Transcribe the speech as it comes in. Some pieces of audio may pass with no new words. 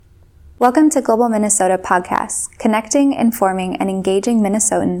Welcome to Global Minnesota Podcasts, connecting, informing, and engaging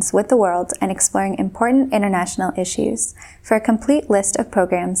Minnesotans with the world and exploring important international issues. For a complete list of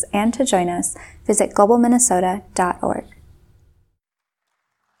programs and to join us, visit globalminnesota.org.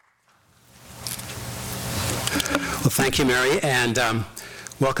 Well, thank you, Mary, and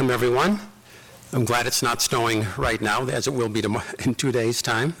welcome everyone. I'm glad it's not snowing right now, as it will be in 2 days'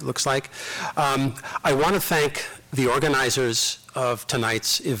 time, it looks like. I want to thank the organizers of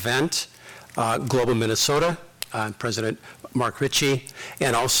tonight's event, Global Minnesota, President Mark Ritchie,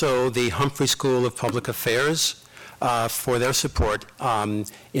 and also the Humphrey School of Public Affairs for their support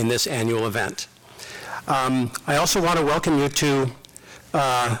in this annual event. I also want to welcome you to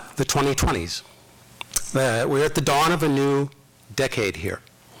the 2020s. We're at the dawn of a new decade here.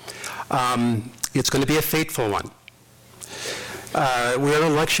 It's going to be a fateful one. We're in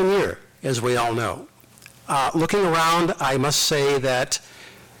an election year, as we all know. Looking around, I must say that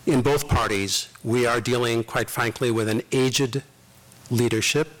in both parties, we are dealing, quite frankly, with an aged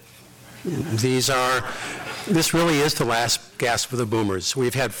leadership. This really is the last gasp of the boomers.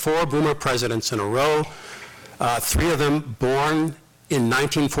 We've had 4 boomer presidents in a row, 3 of them born in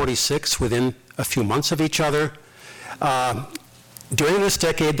 1946 within a few months of each other. During this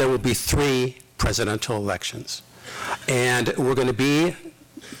decade, there will be 3 presidential elections. And we're going to be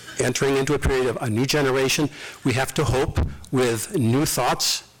entering into a period of a new generation. We have to hope with new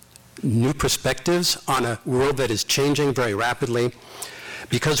thoughts, new perspectives on a world that is changing very rapidly,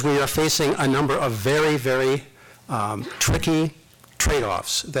 because we are facing a number of very, very tricky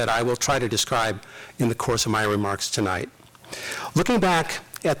trade-offs that I will try to describe in the course of my remarks tonight. Looking back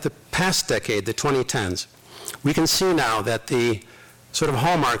at the past decade, the 2010s, we can see now that the sort of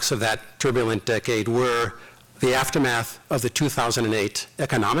hallmarks of that turbulent decade were the aftermath of the 2008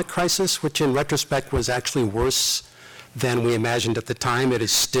 economic crisis, which in retrospect was actually worse than we imagined at the time. It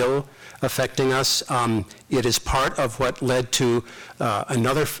is still affecting us. It is part of what led to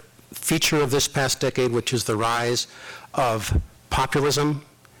another feature of this past decade, which is the rise of populism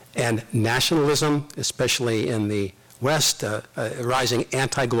and nationalism, especially in the West, rising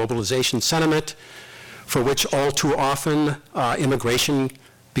anti-globalization sentiment, for which all too often immigration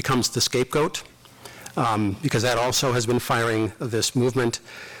becomes the scapegoat, because that also has been firing this movement.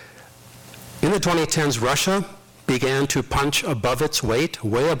 In the 2010s, Russia began to punch above its weight,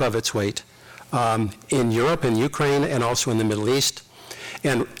 way above its weight, in Europe and Ukraine and also in the Middle East.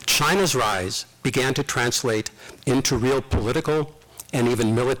 And China's rise began to translate into real political and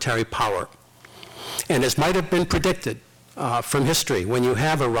even military power. And as might have been predicted from history, when you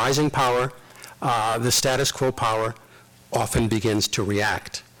have a rising power, the status quo power often begins to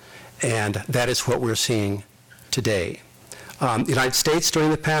react. And that is what we're seeing today. The United States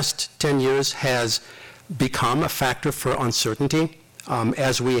during the past 10 years has become a factor for uncertainty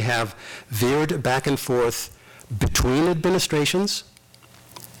as we have veered back and forth between administrations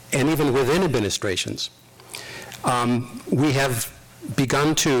and even within administrations. We have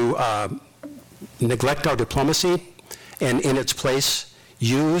begun to neglect our diplomacy and in its place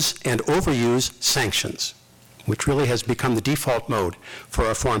use and overuse sanctions, which really has become the default mode for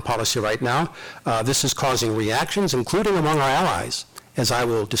our foreign policy right now. This is causing reactions, including among our allies, as I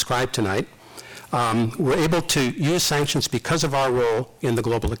will describe tonight. We're able to use sanctions because of our role in the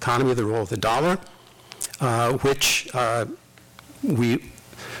global economy, the role of the dollar, which we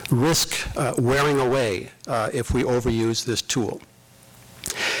risk wearing away if we overuse this tool.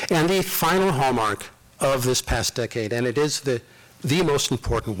 And the final hallmark of this past decade, and it is the most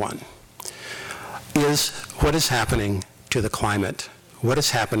important one, is what is happening to the climate, what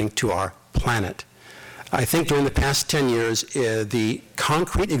is happening to our planet. I think during the past 10 years, the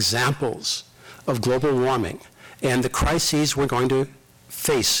concrete examples of global warming and the crises we're going to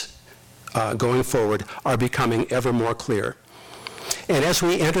face going forward are becoming ever more clear. And as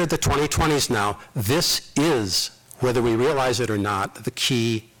we enter the 2020s now, this is, whether we realize it or not, the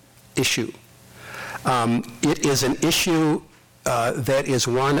key issue. It is an issue that is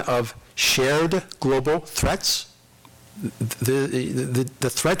one of shared global threats. The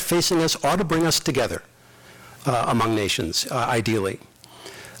threat facing us ought to bring us together among nations, ideally,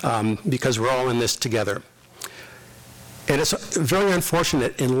 because we're all in this together. And it's very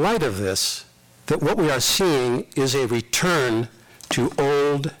unfortunate in light of this that what we are seeing is a return to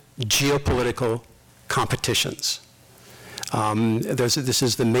old geopolitical competitions. This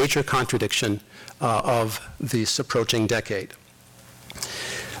is the major contradiction of this approaching decade.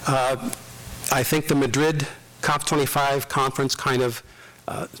 I think the Madrid COP25 conference kind of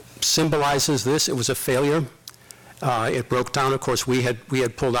symbolizes this. It was a failure. It broke down. Of course, we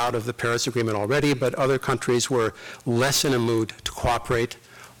had pulled out of the Paris Agreement already, but other countries were less in a mood to cooperate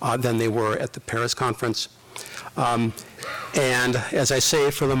than they were at the Paris conference. And as I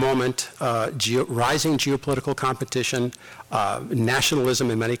say, for the moment, rising geopolitical competition,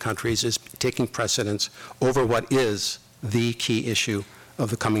 nationalism in many countries is taking precedence over what is the key issue of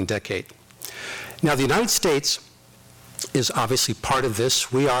the coming decade. Now, the United States is obviously part of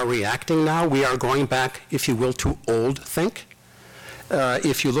this. We are reacting now. We are going back, if you will, to old think.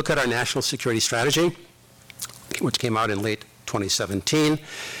 If you look at our national security strategy, which came out in late 2017,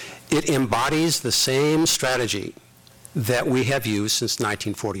 it embodies the same strategy that we have used since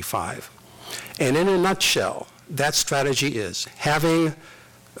 1945. And in a nutshell, that strategy is, having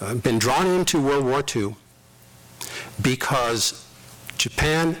been drawn into World War II because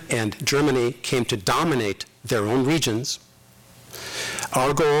Japan and Germany came to dominate their own regions,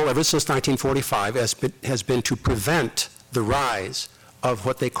 our goal ever since 1945 has been to prevent the rise of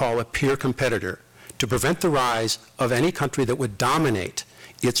what they call a peer competitor, to prevent the rise of any country that would dominate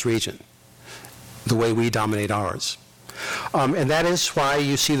its region the way we dominate ours. And that is why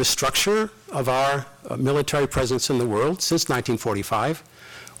you see the structure of our military presence in the world since 1945,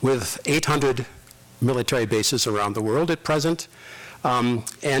 with 800 military bases around the world at present,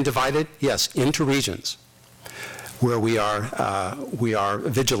 and divided, yes, into regions where we are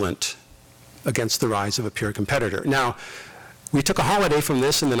vigilant against the rise of a peer competitor. Now, we took a holiday from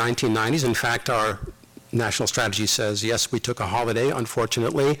this in the 1990s. In fact, our national strategy says, yes, we took a holiday,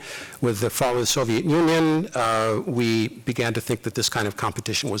 unfortunately. With the fall of the Soviet Union, we began to think that this kind of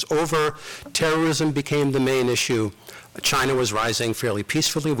competition was over. Terrorism became the main issue. China was rising fairly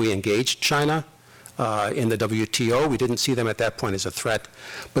peacefully. We engaged China in the WTO. We didn't see them at that point as a threat.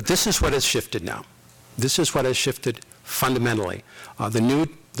 But this is what has shifted now. This is what has shifted fundamentally.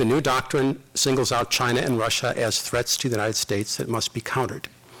 The new doctrine singles out China and Russia as threats to the United States that must be countered.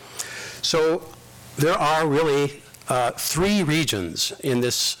 So there are really three regions in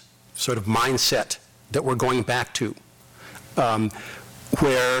this sort of mindset that we're going back to,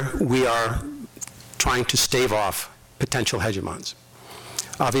 where we are trying to stave off potential hegemons.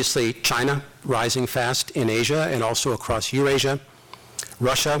 Obviously, China rising fast in Asia and also across Eurasia.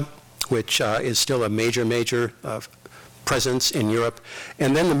 Russia, which is still a major presence in Europe.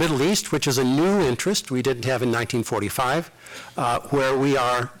 And then the Middle East, which is a new interest we didn't have in 1945, where we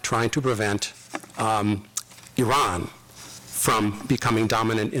are trying to prevent Iran from becoming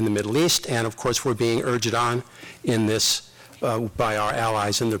dominant in the Middle East. And of course, we're being urged on in this by our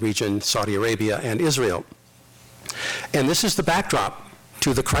allies in the region, Saudi Arabia and Israel. And this is the backdrop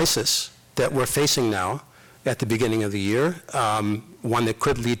to the crisis that we're facing now at the beginning of the year, one that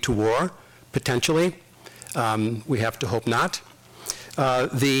could lead to war, potentially. We have to hope not.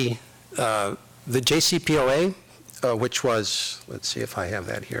 The JCPOA, which was, let's see if I have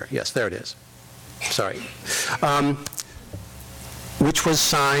that here. Yes, there it is. Sorry. Which was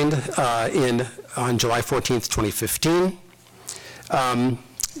signed on July 14th, 2015,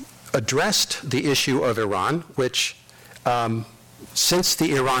 addressed the issue of Iran, which since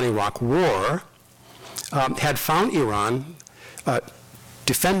the Iran-Iraq war had found Iran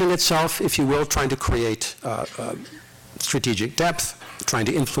defending itself, if you will, trying to create strategic depth, trying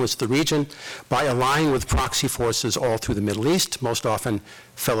to influence the region by allying with proxy forces all through the Middle East, most often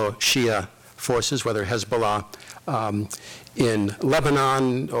fellow Shia forces, whether Hezbollah in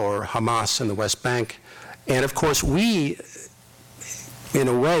Lebanon or Hamas in the West Bank. And of course, we, in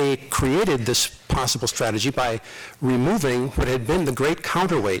a way, created this possible strategy by removing what had been the great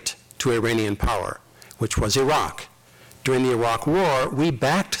counterweight to Iranian power, which was Iraq. During the Iraq War, we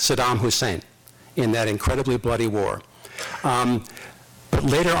backed Saddam Hussein in that incredibly bloody war. But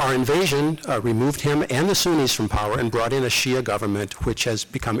later, our invasion removed him and the Sunnis from power and brought in a Shia government, which has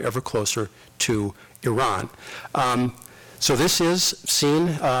become ever closer to Iran. So this is seen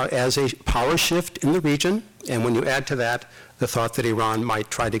as a power shift in the region, and when you add to that the thought that Iran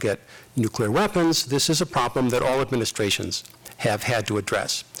might try to get nuclear weapons, this is a problem that all administrations have had to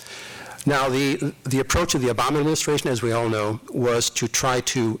address. Now, the approach of the Obama administration, as we all know, was to try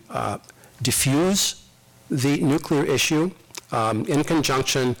to diffuse the nuclear issue in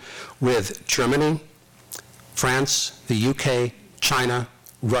conjunction with Germany, France, the UK, China,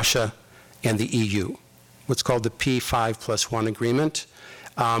 Russia, and the EU, what's called the P5+1 agreement.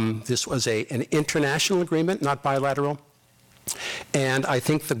 This was an international agreement, not bilateral. And I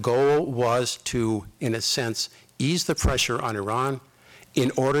think the goal was to, in a sense, ease the pressure on Iran in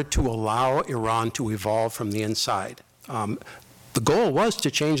order to allow Iran to evolve from the inside. The goal was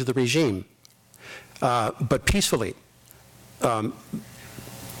to change the regime, but peacefully.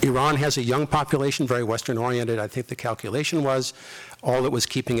 Iran has a young population, very Western-oriented. I think the calculation was all that was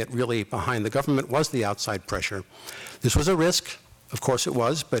keeping it really behind the government was the outside pressure. This was a risk. Of course it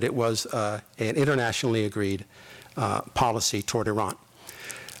was, but it was an internationally agreed policy toward Iran.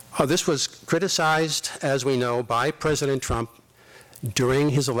 This was criticized, as we know, by President Trump during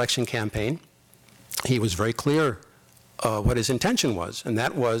his election campaign. He was very clear what his intention was, and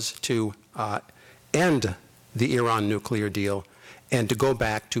that was to end the Iran nuclear deal and to go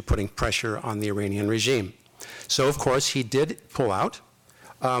back to putting pressure on the Iranian regime. So, of course, he did pull out.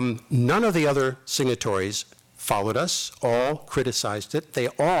 None of the other signatories followed us. All criticized it. They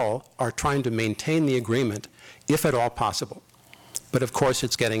all are trying to maintain the agreement, if at all possible. But, of course,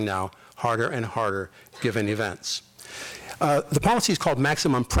 it's getting now harder and harder given events. The policy is called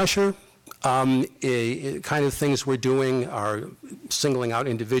maximum pressure. Kind of things we're doing are singling out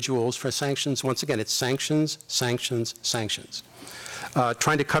individuals for sanctions. Once again, it's sanctions, sanctions, sanctions.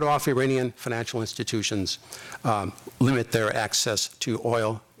 Trying to cut off Iranian financial institutions, limit their access to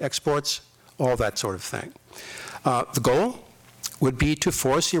oil exports, all that sort of thing. The goal would be to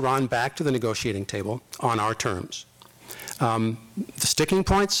force Iran back to the negotiating table on our terms. The sticking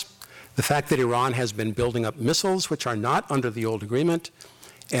points, the fact that Iran has been building up missiles which are not under the old agreement,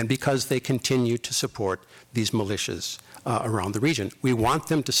 and because they continue to support these militias around the region. We want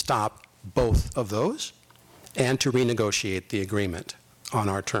them to stop both of those and to renegotiate the agreement on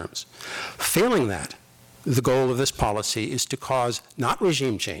our terms. Failing that, the goal of this policy is to cause not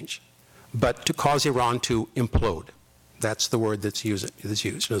regime change, but to cause Iran to implode. That's the word that's used.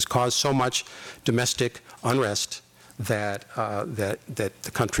 It has caused so much domestic unrest that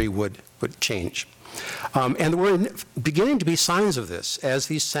the country would change. And there were beginning to be signs of this as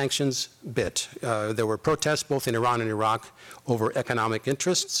these sanctions bit. There were protests both in Iran and Iraq over economic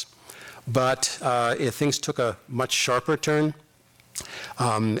interests, but things took a much sharper turn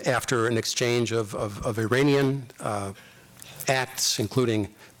after an exchange of Iranian acts, including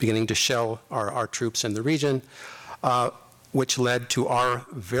beginning to shell our troops in the region, which led to our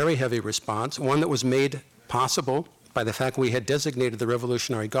very heavy response, one that was made possible by the fact we had designated the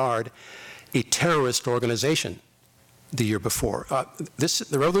Revolutionary Guard a terrorist organization the year before. The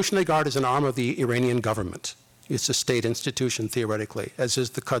Revolutionary Guard is an arm of the Iranian government. It's a state institution, theoretically, as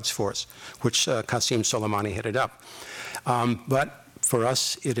is the Quds Force, which Qasem Soleimani headed up. But for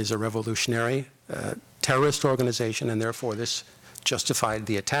us, it is a revolutionary terrorist organization, and therefore this justified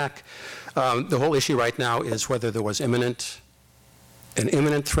the attack. The whole issue right now is whether there was an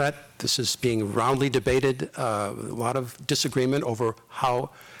imminent threat. This is being roundly debated, a lot of disagreement over how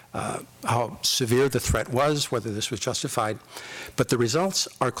severe the threat was, whether this was justified. But the results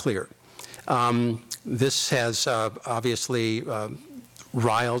are clear. This has obviously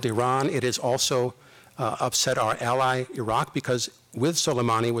riled Iran. It has also upset our ally, Iraq, because with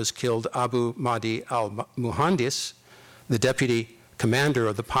Soleimani was killed Abu Mahdi al-Muhandis, the deputy commander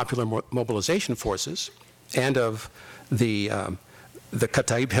of the Popular Mobilization Forces and of the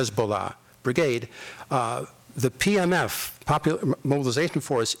Kataib Hezbollah Brigade. The PMF, Popular Mobilization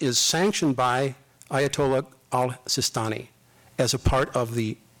Force, is sanctioned by Ayatollah al-Sistani as a part of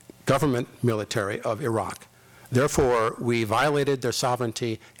the government military of Iraq. Therefore, we violated their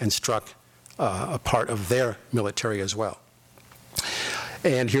sovereignty and struck a part of their military as well.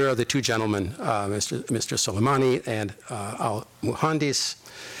 And here are the two gentlemen, Mr. Soleimani and al-Muhandis.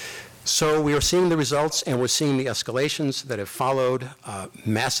 So we are seeing the results, and we're seeing the escalations that have followed,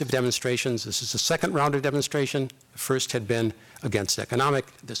 massive demonstrations. This is the second round of demonstration. The first had been against economic.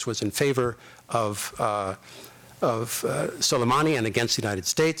 This was in favor of Soleimani and against the United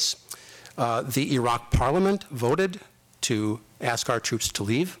States. The Iraq parliament voted to ask our troops to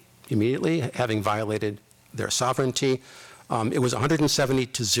leave immediately, having violated their sovereignty. It was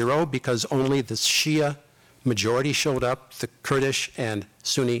 170-0 because only the Shia majority showed up. The Kurdish and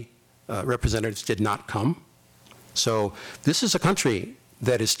Sunni representatives did not come. So this is a country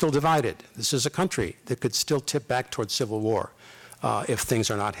that is still divided. This is a country that could still tip back towards civil war if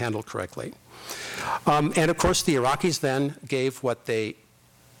things are not handled correctly. And of course, the Iraqis then gave what they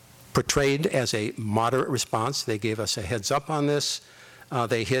portrayed as a moderate response. They gave us a heads up on this.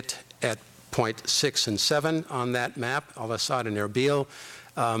 They hit at point 6 and 7 on that map, Al-Assad and Erbil,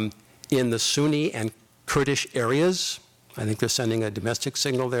 in the Sunni and Kurdish areas. I think they're sending a domestic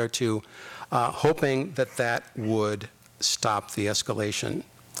signal there too, hoping that that would stop the escalation.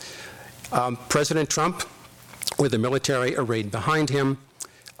 President Trump, with the military arrayed behind him,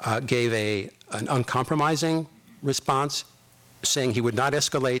 gave an uncompromising response, saying he would not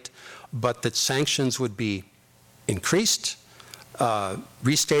escalate, but that sanctions would be increased,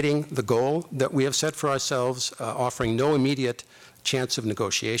 restating the goal that we have set for ourselves, offering no immediate chance of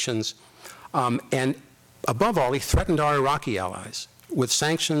negotiations. And above all, he threatened our Iraqi allies with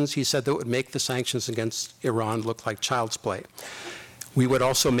sanctions. He said that would make the sanctions against Iran look like child's play. We would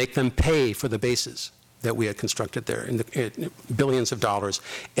also make them pay for the bases that we had constructed there in billions of dollars.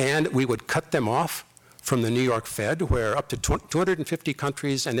 And we would cut them off from the New York Fed, where up to 250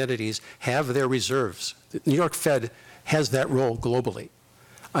 countries and entities have their reserves. The New York Fed has that role globally.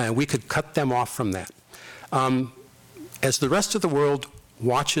 And we could cut them off from that. As the rest of the world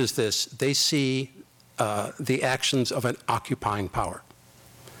watches this, they see the actions of an occupying power.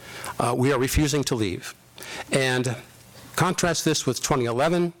 We are refusing to leave. And contrast this with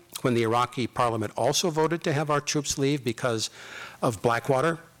 2011, when the Iraqi parliament also voted to have our troops leave because of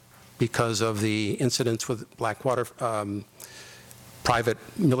Blackwater, because of the incidents with Blackwater private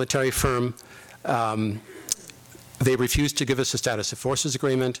military firm. They refused to give us a status of forces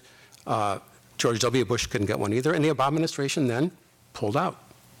agreement. George W. Bush couldn't get one either, and the Obama administration then pulled out,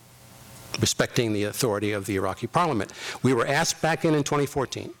 respecting the authority of the Iraqi parliament. We were asked back in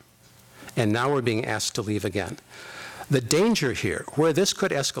 2014, and now we're being asked to leave again. The danger here, where this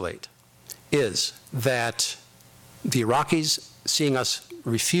could escalate, is that the Iraqis, seeing us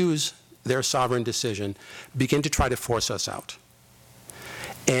refuse their sovereign decision, begin to try to force us out.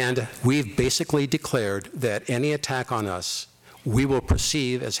 And we've basically declared that any attack on us, we will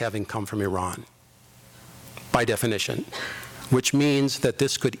perceive as having come from Iran, by definition, which means that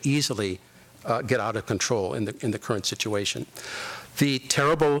this could easily get out of control in the current situation. The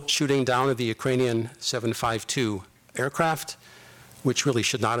terrible shooting down of the Ukrainian 752 aircraft, which really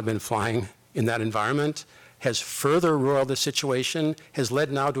should not have been flying in that environment, has further roiled the situation, has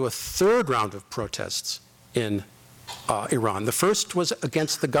led now to a third round of protests in Iran. The first was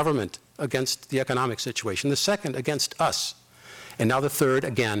against the government, against the economic situation. The second against us. And now the third,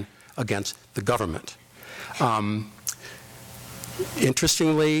 again, against the government.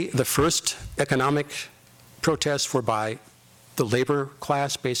 Interestingly, the first economic protests were by the labor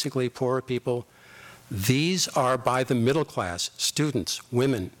class, basically poorer people. These are by the middle class, students,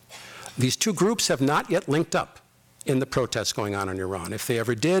 women. These two groups have not yet linked up in the protests going on in Iran. If they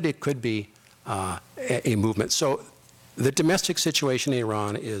ever did, it could be a movement. So the domestic situation in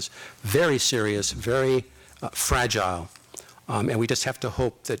Iran is very serious, very fragile, and we just have to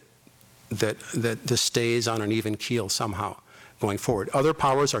hope that this stays on an even keel somehow going forward. Other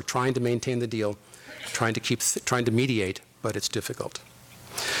powers are trying to maintain the deal, trying to mediate, but it's difficult.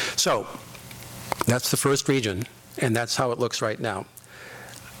 So that's the first region, and that's how it looks right now.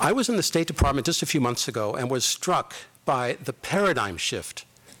 I was in the State Department just a few months ago and was struck by the paradigm shift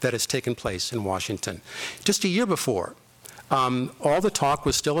that has taken place in Washington. Just a year before, all the talk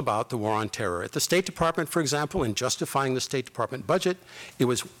was still about the war on terror. At the State Department, for example, in justifying the State Department budget, it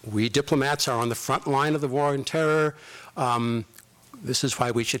was, we diplomats are on the front line of the war on terror. This is why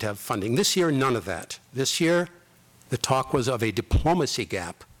we should have funding. This year, none of that. This year, the talk was of a diplomacy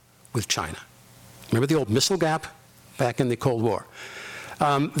gap with China. Remember the old missile gap back in the Cold War?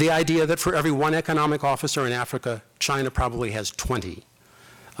 The idea that for every one economic officer in Africa, China probably has 20.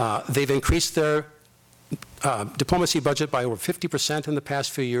 They've increased their diplomacy budget by over 50% in the past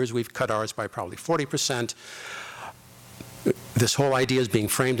few years. We've cut ours by probably 40%. This whole idea is being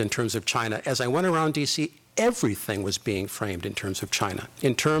framed in terms of China. As I went around D.C., everything was being framed in terms of China,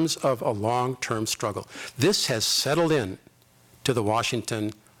 in terms of a long-term struggle. This has settled in to the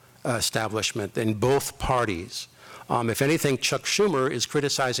Washington establishment in both parties. If anything, Chuck Schumer is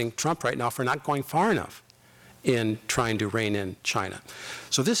criticizing Trump right now for not going far enough in trying to rein in China.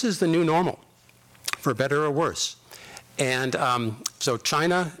 So this is the new normal, for better or worse. And so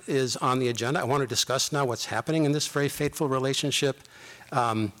China is on the agenda. I want to discuss now what's happening in this very fateful relationship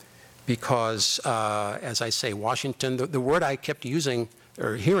because, as I say, Washington, the word I kept using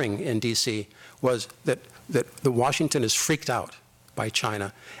or hearing in D.C. was that the Washington is freaked out by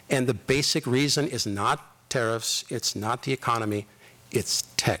China. And the basic reason is not tariffs, it's not the economy, it's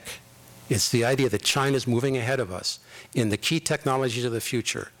tech. It's the idea that China is moving ahead of us in the key technologies of the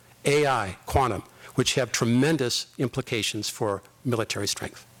future, AI, quantum, which have tremendous implications for military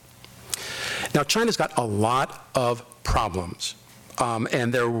strength. Now, China's got a lot of problems,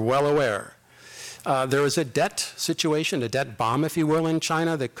 and they're well aware. There is a debt situation, a debt bomb, if you will, in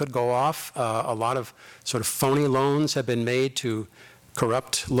China that could go off. A lot of sort of phony loans have been made to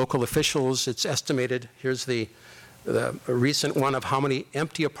corrupt local officials. It's estimated, here's the recent one of how many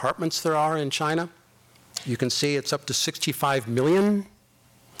empty apartments there are in China. You can see it's up to 65 million.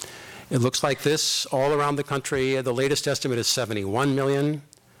 It looks like this all around the country. The latest estimate is 71 million.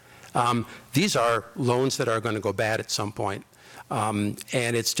 These are loans that are going to go bad at some point. And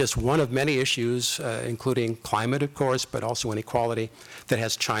it's just one of many issues, including climate, of course, but also inequality, that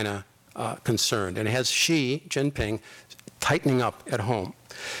has China concerned. And it has Xi Jinping tightening up at home.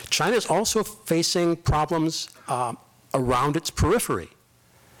 China is also facing problems around its periphery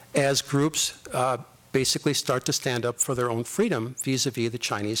as groups basically start to stand up for their own freedom vis-a-vis the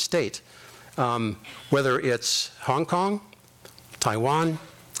Chinese state. Whether it's Hong Kong, Taiwan,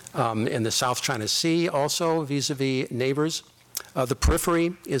 in the South China Sea also vis-a-vis neighbors, the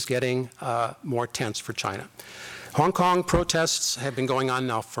periphery is getting more tense for China. Hong Kong protests have been going on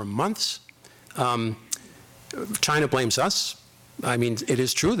now for months. China blames us. I mean, it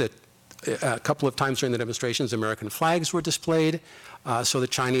is true that a couple of times during the demonstrations, American flags were displayed. So the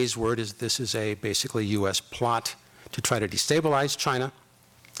Chinese word is this is a basically U.S. plot to try to destabilize China.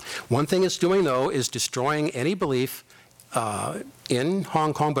 One thing it's doing, though, is destroying any belief in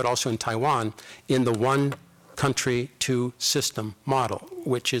Hong Kong, but also in Taiwan, in the one country, two system model,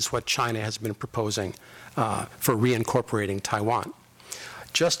 which is what China has been proposing for reincorporating Taiwan.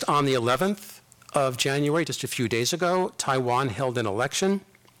 Just on the 11th of January, just a few days ago, Taiwan held an election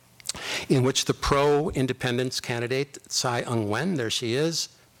in which the pro-independence candidate Tsai Ing-wen, there she is,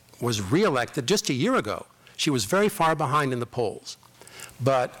 was reelected just a year ago. She was very far behind in the polls.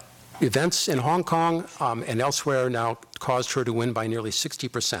 But events in Hong Kong and elsewhere now caused her to win by nearly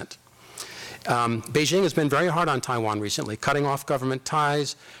 60%. Beijing has been very hard on Taiwan recently, cutting off government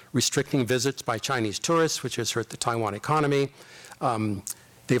ties, restricting visits by Chinese tourists, which has hurt the Taiwan economy.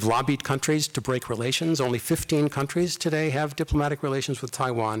 They've lobbied countries to break relations. Only 15 countries today have diplomatic relations with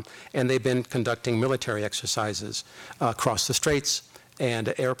Taiwan, and they've been conducting military exercises across the straits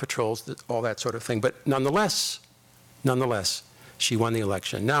and air patrols, all that sort of thing. But nonetheless, she won the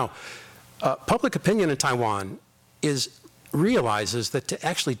election. Now, public opinion in Taiwan realizes that to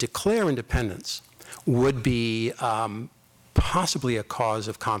actually declare independence would be possibly a cause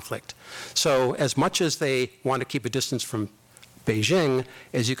of conflict. So as much as they want to keep a distance from Beijing,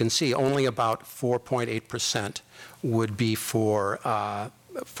 as you can see, only about 4.8% would be for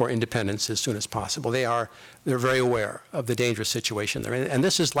independence as soon as possible. They're very aware of the dangerous situation they're in, and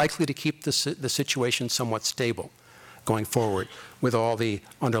this is likely to keep the situation somewhat stable going forward with all the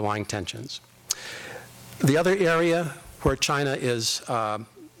underlying tensions. The other area where China is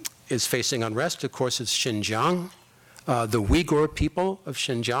facing unrest, of course, is Xinjiang. The Uyghur people of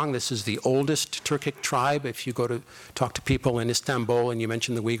Xinjiang, this is the oldest Turkic tribe. If you go to talk to people in Istanbul and you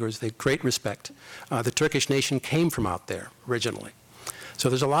mention the Uyghurs, they have great respect. The Turkish nation came from out there originally. So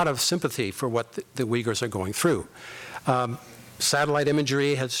there's a lot of sympathy for what the Uyghurs are going through. Satellite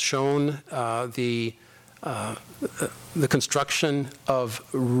imagery has shown the construction of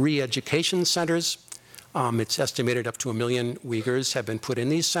re-education centers. It's estimated up to 1 million Uyghurs have been put in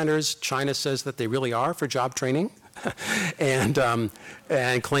these centers. China says that they really are for job training and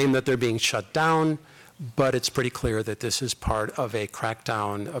claim that they're being shut down. But it's pretty clear that this is part of a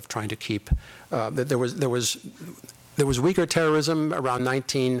crackdown of trying to keep, that there was Uyghur terrorism around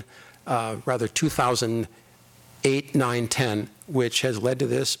 2008, 9, 10, which has led to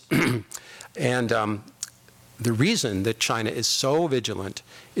this. And the reason that China is so vigilant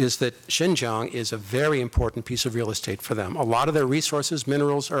is that Xinjiang is a very important piece of real estate for them. A lot of their resources,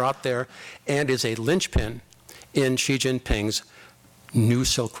 minerals, are out there and is a linchpin in Xi Jinping's New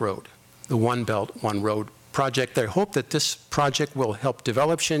Silk Road, the One Belt, One Road project. They hope that this project will help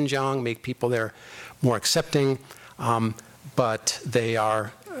develop Xinjiang, make people there more accepting, but they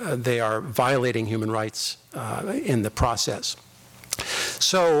are violating human rights in the process.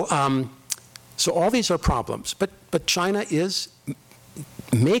 So all these are problems, but China is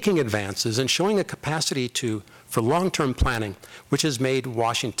making advances and showing a capacity for long-term planning, which has made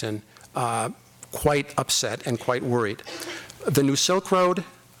Washington quite upset and quite worried. The New Silk Road,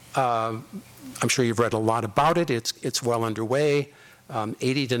 I'm sure you've read a lot about it. It's well underway.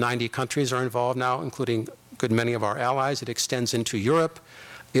 80 to 90 countries are involved now, including a good many of our allies. It extends into Europe.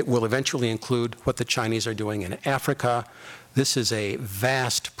 It will eventually include what the Chinese are doing in Africa. This is a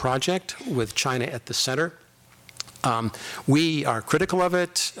vast project with China at the center. We are critical of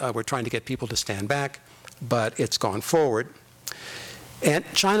it. We're trying to get people to stand back, but it's gone forward. And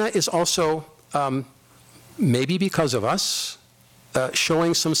China is also, maybe because of us,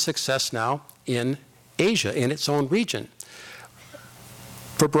 showing some success now in Asia, in its own region.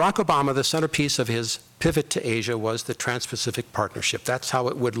 For Barack Obama, the centerpiece of his pivot to Asia was the Trans-Pacific Partnership. That's how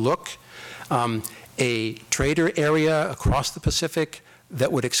it would look. A trader area across the Pacific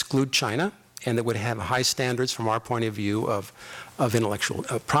that would exclude China and that would have high standards from our point of view of intellectual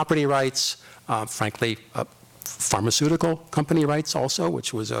property rights, frankly, pharmaceutical company rights also,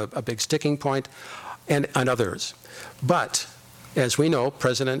 which was a big sticking point, and others. But as we know,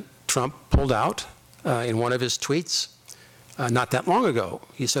 President Trump pulled out in one of his tweets not that long ago.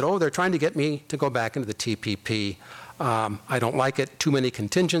 He said, oh, they're trying to get me to go back into the TPP. I don't like it. Too many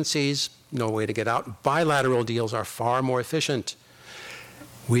contingencies, no way to get out. Bilateral deals are far more efficient.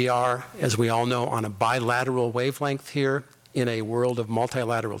 We are, as we all know, on a bilateral wavelength here in a world of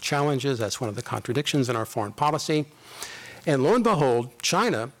multilateral challenges. That's one of the contradictions in our foreign policy. And lo and behold,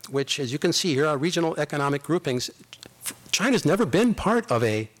 China, which, as you can see here, are regional economic groupings. China's never been part of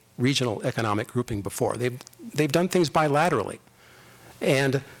a regional economic grouping before. They've done things bilaterally.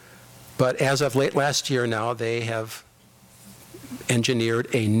 But as of late last year now, they have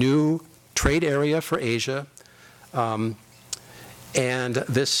engineered a new trade area for Asia. And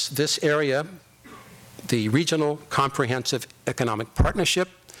this area, the Regional Comprehensive Economic Partnership,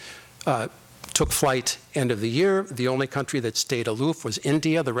 took flight end of the year. The only country that stayed aloof was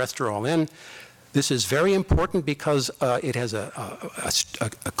India. The rest are all in. This is very important because it has a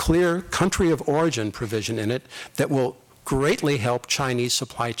clear country of origin provision in it that will greatly help Chinese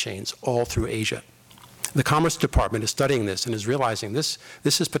supply chains all through Asia. The Commerce Department is studying this and is realizing this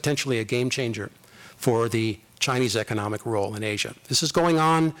is potentially a game changer for the Chinese economic role in Asia. This is going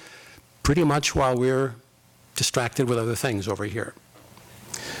on pretty much while we're distracted with other things over here.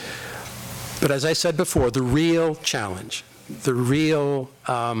 But as I said before, the real challenge, the real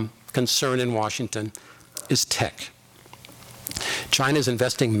concern in Washington is tech. China is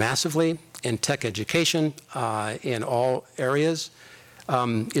investing massively in tech education in all areas.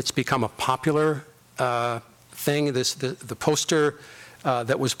 It's become a popular thing. The poster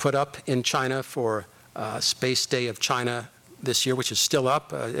that was put up in China for Space Day of China this year, which is still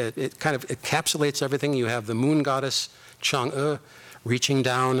up, it kind of encapsulates everything. You have the moon goddess Chang'e reaching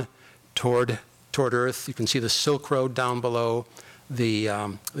down toward Earth. You can see the Silk Road down below, the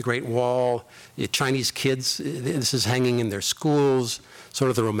Great Wall, the Chinese kids. This is hanging in their schools, sort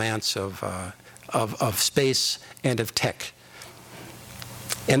of the romance of space and of tech.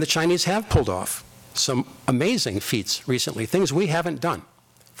 And the Chinese have pulled off some amazing feats recently, things we haven't done.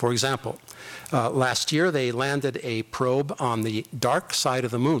 For example, last year they landed a probe on the dark side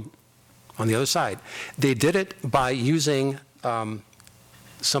of the moon, on the other side. They did it by using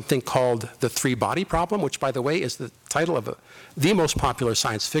something called the three-body problem, which, by the way, is the title of the most popular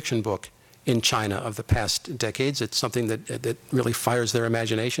science fiction book in China of the past decades. It's something that really fires their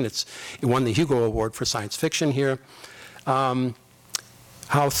imagination. It won the Hugo Award for science fiction here.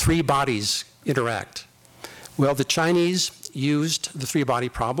 How three bodies interact. Well, the Chinese used the three-body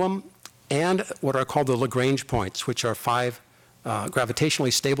problem and what are called the Lagrange points, which are 5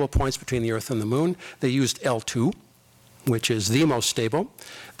 gravitationally stable points between the Earth and the Moon. They used L2, which is the most stable.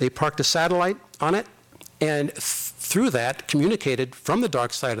 They parked a satellite on it, and through that communicated from the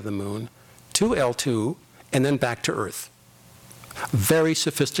dark side of the Moon to L2 and then back to Earth. Very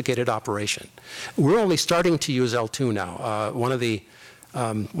sophisticated operation. We're only starting to use L2 now. One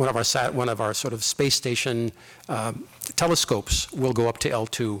of our sort of space station telescopes will go up to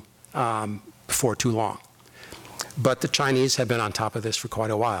L2 before too long. But the Chinese have been on top of this for quite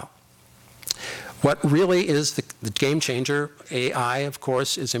a while. What really is the game changer, AI, of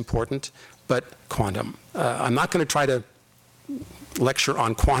course, is important, but quantum. I'm not going to try to lecture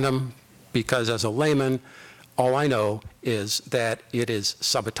on quantum because as a layman, all I know is that it is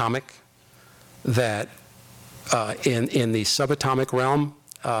subatomic, that in the subatomic realm,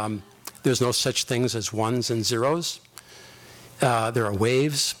 there's no such things as ones and zeros. There are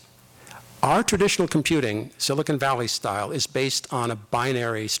waves. Our traditional computing, Silicon Valley style, is based on a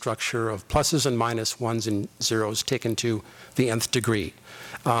binary structure of pluses and minus, ones and zeros taken to the nth degree.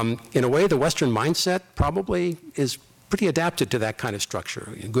 In a way, the Western mindset probably is pretty adapted to that kind of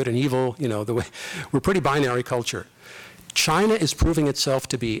structure. Good and evil, we're pretty binary culture. China is proving itself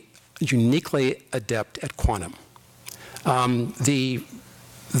to be uniquely adept at quantum. The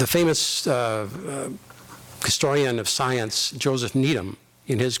famous historian of science, Joseph Needham,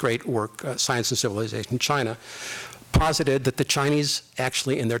 in his great work, Science and Civilization, China, posited that the Chinese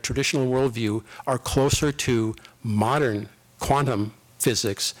actually, in their traditional worldview, are closer to modern quantum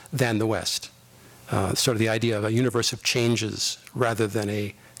physics than the West. Sort of the idea of a universe of changes rather than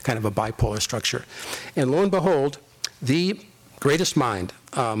a kind of a bipolar structure. And lo and behold, the greatest mind,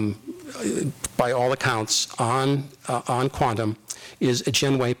 by all accounts, on quantum is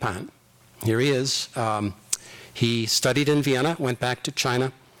Jian Weipan. Here he is. He studied in Vienna, went back to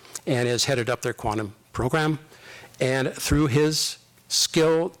China, and has headed up their quantum program. And through his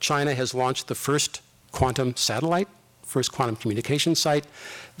skill, China has launched the first quantum satellite, first quantum communication site.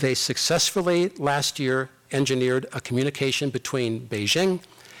 They successfully, last year, engineered a communication between Beijing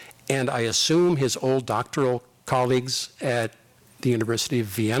and, I assume, his old doctoral colleagues at the University of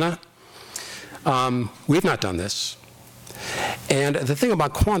Vienna. We've not done this. And the thing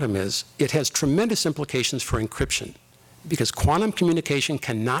about quantum is it has tremendous implications for encryption. because quantum communication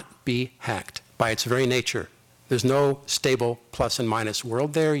cannot be hacked by its very nature. There's no stable plus and minus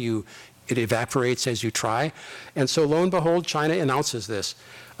world there. It evaporates as you try. And so lo and behold, China announces this,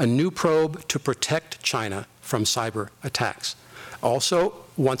 a new probe to protect China from cyber attacks. Also,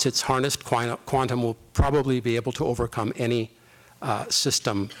 once it's harnessed, quantum will probably be able to overcome any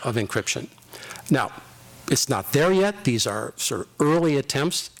system of encryption. Now, it's not there yet. These are sort of early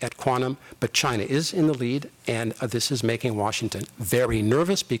attempts at quantum, but China is in the lead, and this is making Washington very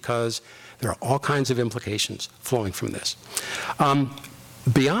nervous because there are all kinds of implications flowing from this.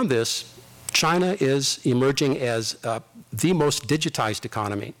 Beyond this, China is emerging as the most digitized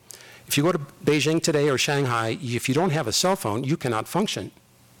economy. If you go to Beijing today or Shanghai, if you don't have a cell phone, you cannot function.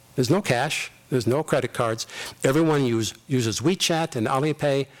 There's no cash, there's no credit cards. Everyone uses WeChat and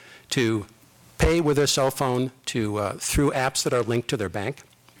Alipay to pay with their cell phone through apps that are linked to their bank.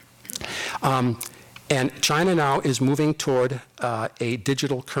 And China now is moving toward a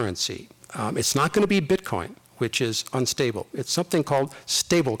digital currency. It's not going to be Bitcoin, which is unstable. It's something called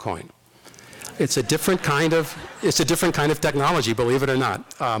stablecoin. It's a different kind of technology, believe it or not.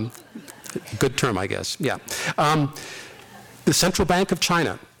 Good term, I guess. Yeah. The Central Bank of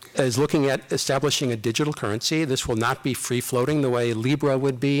China is looking at establishing a digital currency. This will not be free floating the way Libra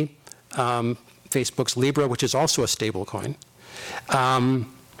would be. Facebook's Libra, which is also a stable coin.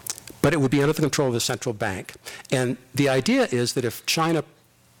 But it would be under the control of the central bank. And the idea is that if China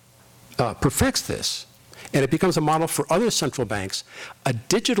perfects this, and it becomes a model for other central banks, a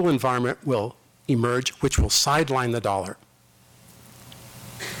digital environment will emerge which will sideline the dollar.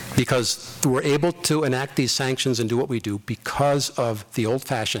 Because we're able to enact these sanctions and do what we do because of the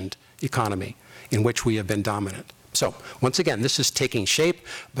old-fashioned economy in which we have been dominant. So, once again, this is taking shape,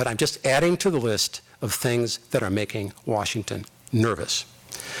 but I'm just adding to the list of things that are making Washington nervous.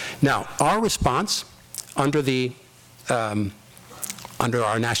 Now, our response under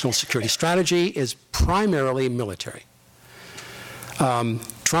our national security strategy is primarily military.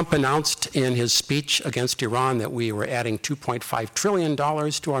 Trump announced in his speech against Iran that we were adding $2.5 trillion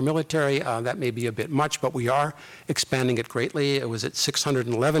to our military. That may be a bit much, but we are expanding it greatly. It was at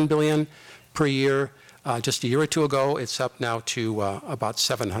 $611 billion per year just a year or two ago. It's up now to about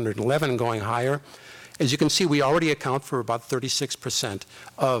 $711, going higher. As you can see, we already account for about 36%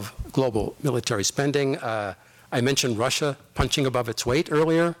 of global military spending. I mentioned Russia punching above its weight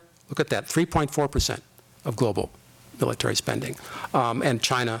earlier. Look at that, 3.4% of global military spending, and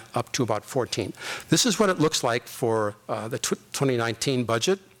China up to about 14. This is what it looks like for the 2019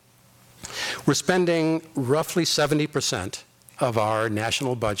 budget. We're spending roughly 70% of our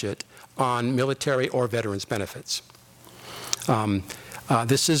national budget on military or veterans benefits.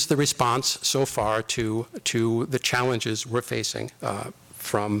 This is the response so far to the challenges we're facing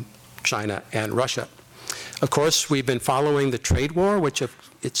from China and Russia. Of course, we've been following the trade war, which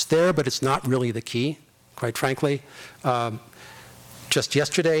it's there, but it's not really the key, quite frankly. Just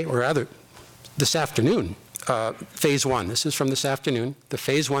yesterday, or rather this afternoon, phase one, this is from this afternoon, the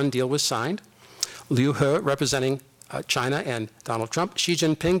phase one deal was signed. Liu He, representing China and Donald Trump. Xi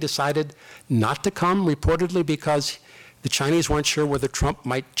Jinping decided not to come, reportedly because the Chinese weren't sure whether Trump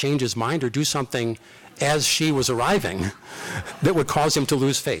might change his mind or do something as Xi was arriving that would cause him to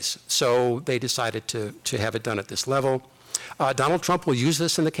lose face. So they decided to have it done at this level. Donald Trump will use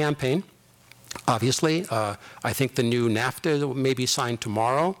this in the campaign, obviously. I think the new NAFTA may be signed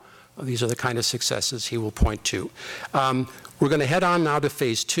tomorrow. These are the kind of successes he will point to. We're going to head on now to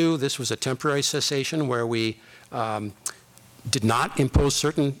phase two. This was a temporary cessation where we did not impose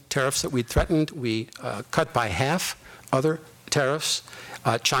certain tariffs that we'd threatened. We cut by half other tariffs.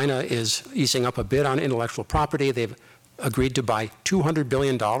 China is easing up a bit on intellectual property. They've agreed to buy $200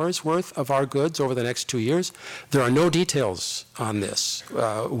 billion worth of our goods over the next 2 years. There are no details on this.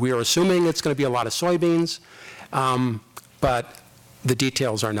 We are assuming it's going to be a lot of soybeans, but the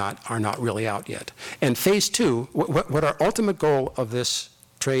details are not really out yet. And phase two, what our ultimate goal of this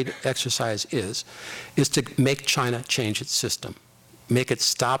trade exercise is to make China change its system, make it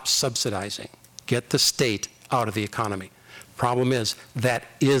stop subsidizing, get the state out of the economy. Problem is, that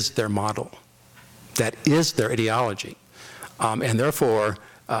is their model. That is their ideology. And therefore,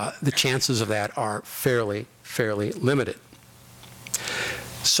 the chances of that are fairly limited.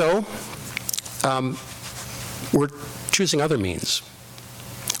 So, we're choosing other means.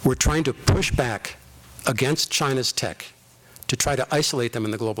 We're trying to push back against China's tech to try to isolate them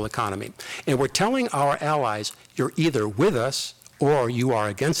in the global economy. And we're telling our allies, you're either with us or you are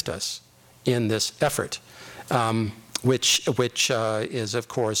against us in this effort, which is, of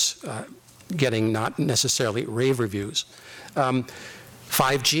course, getting not necessarily rave reviews.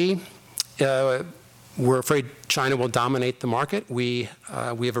 5G, We're afraid China will dominate the market. We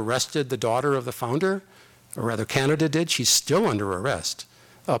have arrested the daughter of the founder, or rather Canada did. She's still under arrest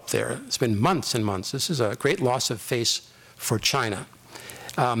up there. It's been months and months. This is a great loss of face for China.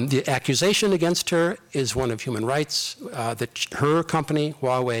 The accusation against her is one of human rights, that her company,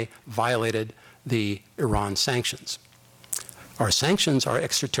 Huawei, violated the Iran sanctions. Our sanctions are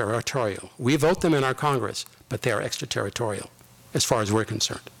extraterritorial. We vote them in our Congress, but they are extraterritorial as far as we're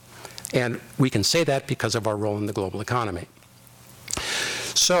concerned. And we can say that because of our role in the global economy.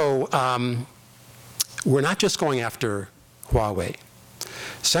 So we're not just going after Huawei.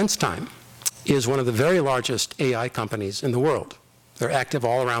 SenseTime is one of the very largest AI companies in the world. They're active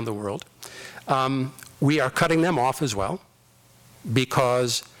all around the world. We are cutting them off as well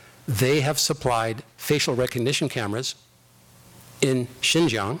because they have supplied facial recognition cameras in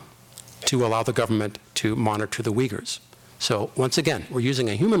Xinjiang to allow the government to monitor the Uyghurs. So once again, we're using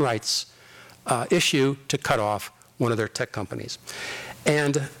a human rights issue to cut off one of their tech companies.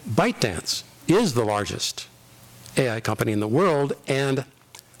 And ByteDance is the largest AI company in the world, and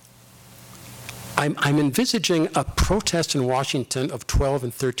I'm envisaging a protest in Washington of 12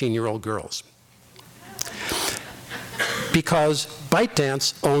 and 13-year-old girls. Because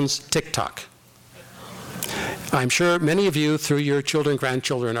ByteDance owns TikTok. I'm sure many of you, through your children and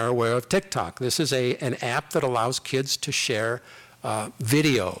grandchildren, are aware of TikTok. This is an app that allows kids to share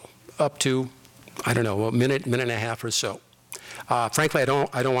video up to, I don't know, a minute and a half or so. Frankly, I don't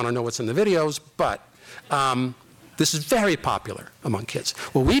want to know what's in the videos, but this is very popular among kids.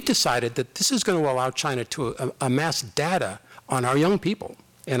 Well, we've decided that this is going to allow China to amass data on our young people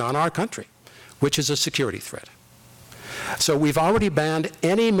and on our country, which is a security threat. So we've already banned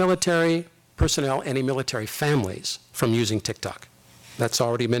any military personnel, any military families from using TikTok. That's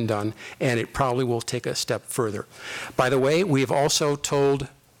already been done, and it probably will take a step further. By the way, we've also told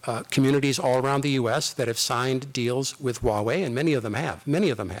communities all around the US that have signed deals with Huawei, and many of them have,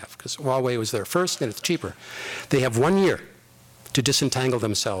 because Huawei was there first and it's cheaper. They have 1 year to disentangle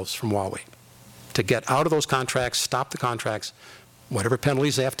themselves from Huawei, to get out of those contracts, stop the contracts, whatever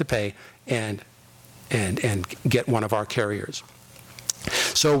penalties they have to pay, and get one of our carriers.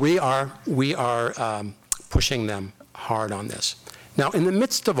 So we are pushing them hard on this. Now, in the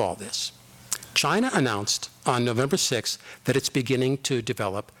midst of all this, China announced on November 6th that it's beginning to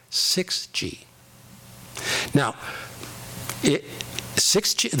develop 6G. Now,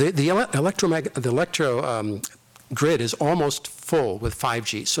 6G, the electro grid is almost full with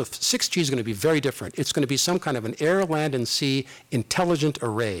 5G. So 6G is going to be very different. It's going to be some kind of an air, land, and sea intelligent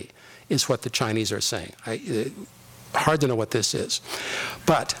array, is what the Chinese are saying. Hard to know what this is.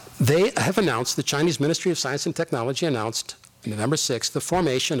 But they have announced, the Chinese Ministry of Science and Technology announced November 6th, the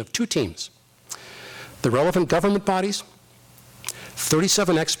formation of 2 teams. The relevant government bodies,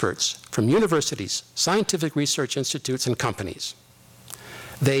 37 experts from universities, scientific research institutes, and companies.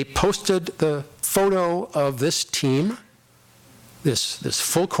 They posted the photo of this team, this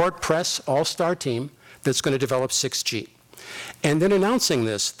full court press all-star team that's going to develop 6G. And then announcing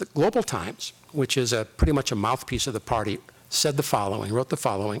this, the Global Times, which is pretty much a mouthpiece of the party, said the following, wrote the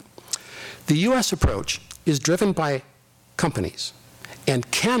following: the US approach is driven by companies and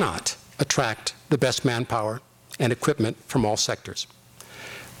cannot attract the best manpower and equipment from all sectors.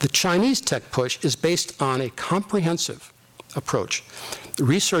 The Chinese tech push is based on a comprehensive approach,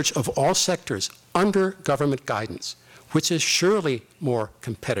 research of all sectors under government guidance, which is surely more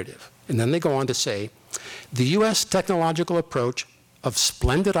competitive. And then they go on to say, the US technological approach of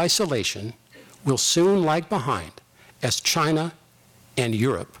splendid isolation will soon lag behind as China and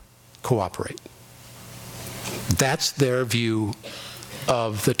Europe cooperate. That's their view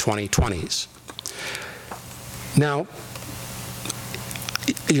of the 2020s. Now,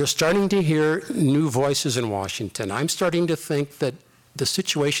 you're starting to hear new voices in Washington. I'm starting to think that the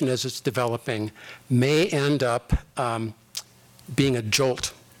situation as it's developing may end up being a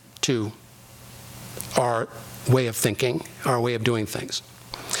jolt to our way of thinking, our way of doing things.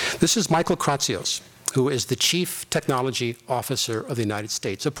 This is Michael Kratsios, who is the Chief Technology Officer of the United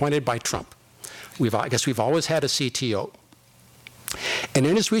States, appointed by Trump. I guess we've always had a CTO. And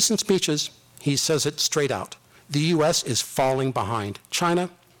in his recent speeches, he says it straight out. The US is falling behind China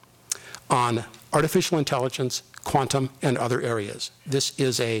on artificial intelligence, quantum, and other areas. This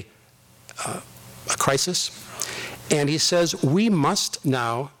is a crisis. And he says we must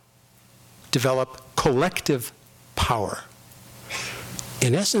now develop collective power.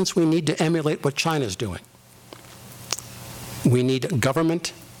 In essence, we need to emulate what China's doing. We need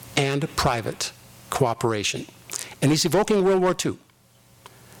government and private cooperation. And he's evoking World War II.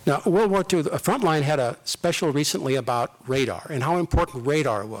 Now, World War II, Frontline had a special recently about radar and how important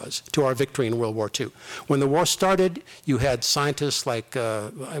radar was to our victory in World War II. When the war started, you had scientists like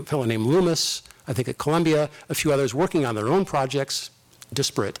a fellow named Loomis, I think at Columbia, a few others working on their own projects,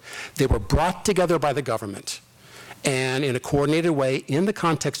 disparate. They were brought together by the government and in a coordinated way in the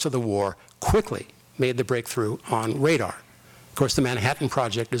context of the war quickly made the breakthrough on radar. Of course, the Manhattan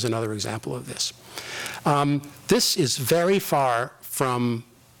Project is another example of this. This is very far from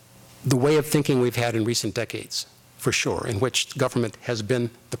the way of thinking we've had in recent decades, for sure, in which government has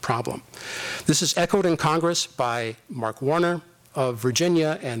been the problem. This is echoed in Congress by Mark Warner of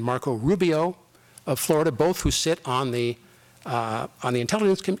Virginia and Marco Rubio of Florida, both who sit on the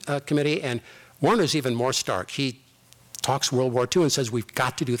Intelligence Committee, and Warner's even more stark. He talks World War II and says we've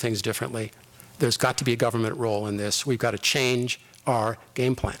got to do things differently. There's got to be a government role in this. We've got to change our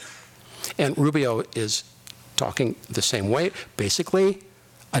game plan. And Rubio is talking the same way, basically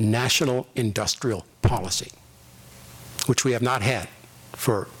a national industrial policy, which we have not had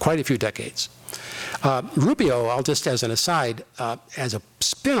for quite a few decades. Rubio, I'll just as an aside, as a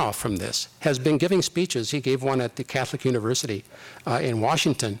spin-off from this, has been giving speeches. He gave one at the Catholic University in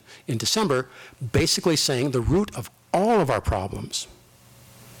Washington in December, basically saying the root of all of our problems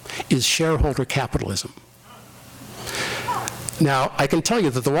is shareholder capitalism. Now, I can tell you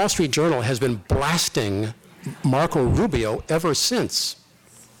that the Wall Street Journal has been blasting Marco Rubio ever since.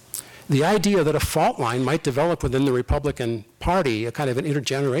 The idea that a fault line might develop within the Republican Party, a kind of an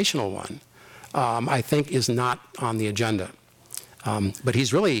intergenerational one, I think is not on the agenda. But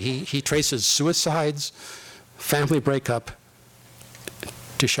he's really, he traces suicides, family breakup,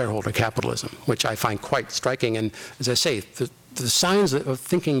 to shareholder capitalism, which I find quite striking. And as I say, the signs of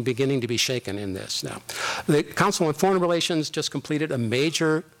thinking beginning to be shaken in this now. The Council on Foreign Relations just completed a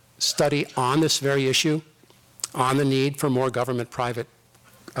major study on this very issue, on the need for more government-private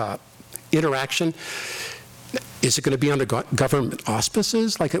interaction. Is it going to be under government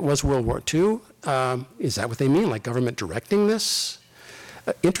auspices like it was World War II? Is that what they mean, like government directing this?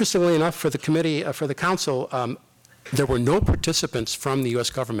 Interestingly enough, for the committee, for the council, there were no participants from the U.S.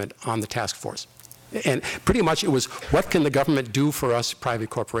 government on the task force. And pretty much it was, what can the government do for us private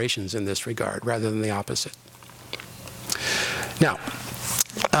corporations in this regard, rather than the opposite. Now,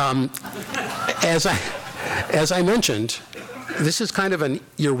 as I mentioned, this is kind of an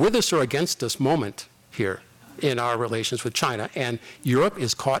you're with us or against us moment here in our relations with China, and Europe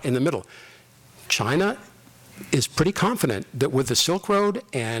is caught in the middle. China is pretty confident that with the Silk Road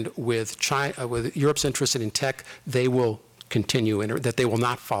and with Europe's interest in tech, they will continue, that they will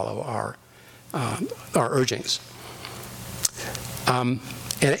not follow our urgings.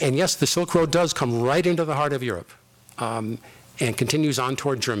 And yes, the Silk Road does come right into the heart of Europe and continues on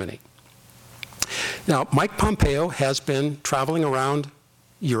toward Germany. Now, Mike Pompeo has been traveling around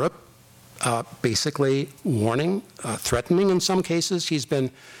Europe, basically warning, threatening in some cases. He's been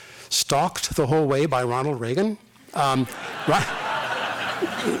stalked the whole way by Ronald Reagan. There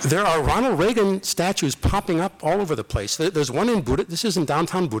are Ronald Reagan statues popping up all over the place. There's one in this is in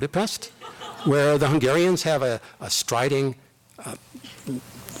downtown Budapest, where the Hungarians have a striding,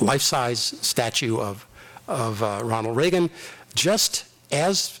 life-size statue of Ronald Reagan. Just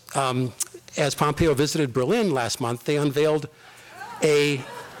as Pompeo visited Berlin last month, they unveiled a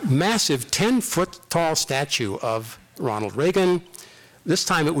massive 10-foot-tall statue of Ronald Reagan. This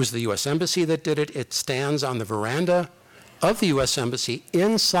time it was the U.S. Embassy that did it. It stands on the veranda of the U.S. Embassy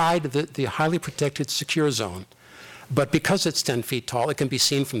inside the highly protected secure zone. But because it's 10 feet tall, it can be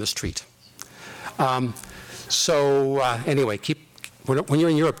seen from the street. Anyway, when you're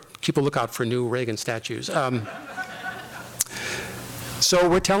in Europe, keep a lookout for new Reagan statues. So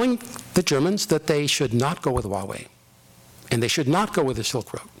we're telling the Germans that they should not go with Huawei, and they should not go with the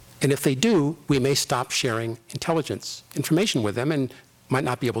Silk Road. And if they do, we may stop sharing intelligence information with them and might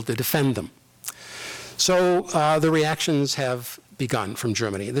not be able to defend them. So the reactions have begun from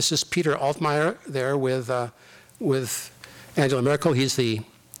Germany. This is Peter Altmaier there with Angela Merkel. He's the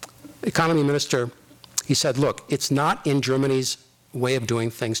economy minister. He said, look, it's not in Germany's way of doing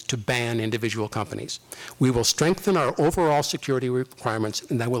things to ban individual companies. We will strengthen our overall security requirements,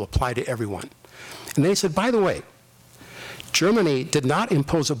 and that will apply to everyone. And then he said, by the way, Germany did not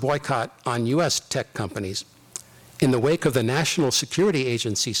impose a boycott on U.S. tech companies in the wake of the National Security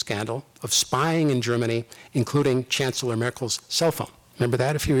Agency scandal of spying in Germany, including Chancellor Merkel's cell phone. Remember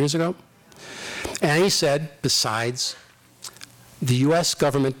that a few years ago? And he said, besides, the U.S.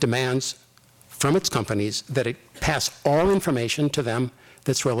 government demands from its companies that it pass all information to them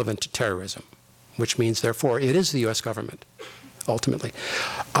that's relevant to terrorism, which means, therefore, it is the U.S. government, ultimately.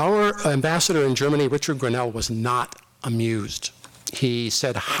 Our ambassador in Germany, Richard Grenell, was not amused He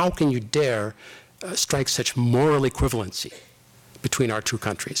said, how can you dare strike such moral equivalency between our two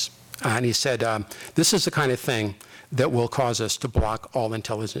countries? And he said, this is the kind of thing that will cause us to block all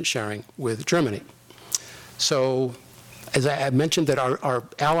intelligence sharing with Germany. So, as I mentioned, that our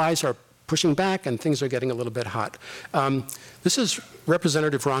allies are pushing back and things are getting a little bit hot. This is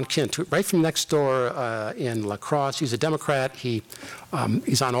Representative Ron Kint, right from next door in La Crosse. He's a Democrat.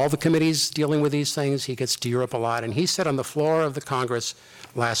 He's on all the committees dealing with these things. He gets to Europe a lot. And he said on the floor of the Congress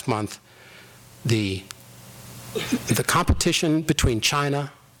last month, the competition between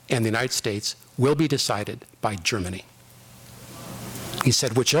China and the United States will be decided by Germany. He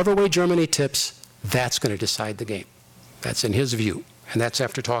said, whichever way Germany tips, that's going to decide the game. That's in his view. And that's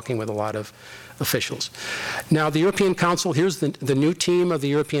after talking with a lot of officials. Now, the European Council, here's the new team of the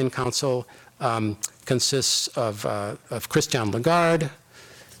European Council, consists of Christine Lagarde,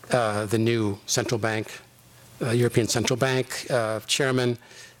 the new central bank, European Central Bank chairman,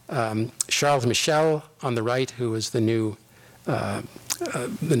 Charles Michel on the right, who is the new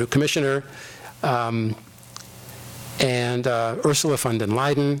commissioner, and Ursula von der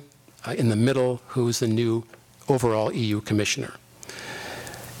Leyen in the middle, who's the new overall EU commissioner.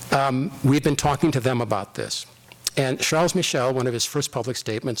 We've been talking to them about this. And Charles Michel, one of his first public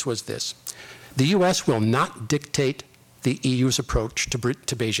statements was this: the US will not dictate the EU's approach to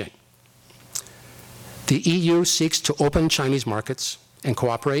Beijing. The EU seeks to open Chinese markets and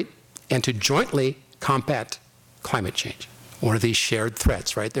cooperate and to jointly combat climate change, one of these shared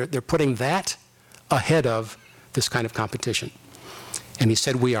threats, right? They're putting that ahead of this kind of competition. And he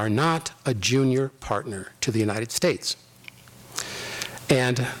said, we are not a junior partner to the United States.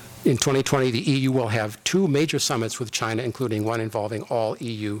 And in 2020, the EU will have 2 major summits with China, including one involving all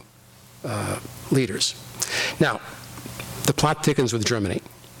EU leaders. Now, the plot thickens with Germany.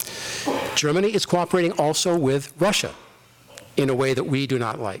 Germany is cooperating also with Russia in a way that we do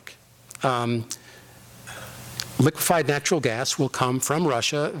not like. Liquefied natural gas will come from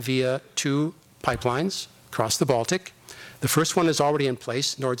Russia via 2 pipelines across the Baltic. The first one is already in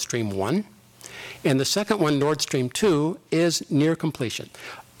place, Nord Stream 1. And the second one, Nord Stream 2, is near completion.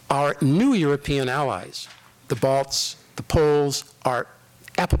 Our new European allies, the Balts, the Poles, are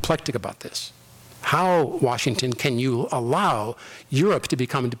apoplectic about this. How, Washington, can you allow Europe to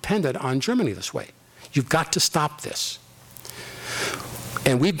become dependent on Germany this way? You've got to stop this.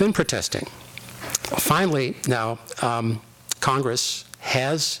 And we've been protesting. Finally, now, Congress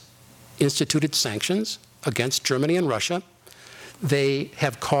has instituted sanctions against Germany and Russia. They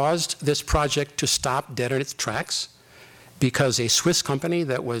have caused this project to stop dead in its tracks because a Swiss company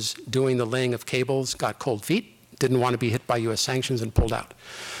that was doing the laying of cables got cold feet, didn't want to be hit by US sanctions, and pulled out.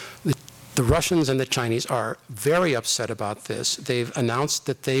 The Russians and the Chinese are very upset about this. They've announced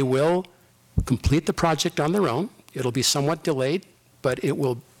that they will complete the project on their own. It'll be somewhat delayed, but it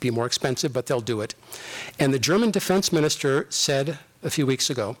will be more expensive, but they'll do it. And the German defense minister said a few weeks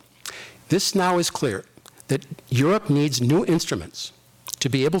ago, this now is clear, that Europe needs new instruments to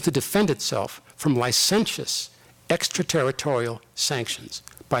be able to defend itself from licentious extraterritorial sanctions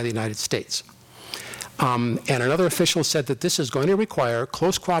by the United States. And another official said that this is going to require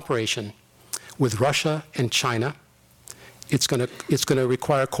close cooperation with Russia and China. It's going to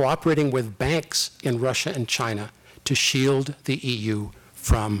require cooperating with banks in Russia and China to shield the EU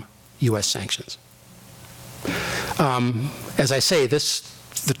from US sanctions. As I say,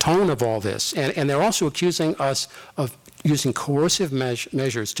 the tone of all this, and they're also accusing us of using coercive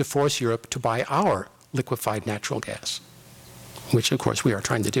measures to force Europe to buy our liquefied natural gas, which of course we are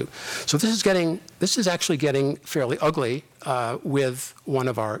trying to do. So this is actually getting fairly ugly with one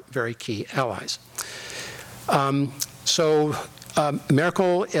of our very key allies.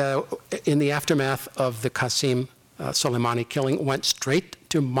 Merkel, in the aftermath of the Qasem Soleimani killing, went straight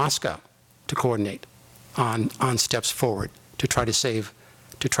to Moscow to coordinate on steps forward to try to save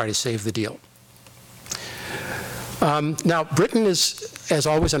the deal. Now, Britain is, as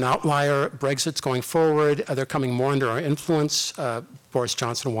always, an outlier. Brexit's going forward. They're coming more under our influence. Boris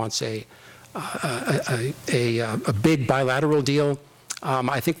Johnson wants a big bilateral deal.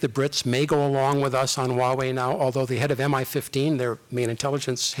 I think the Brits may go along with us on Huawei now, although the head of MI15, their main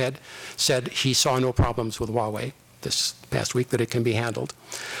intelligence head, said he saw no problems with Huawei this past week, that it can be handled.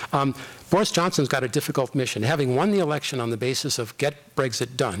 Boris Johnson's got a difficult mission. Having won the election on the basis of get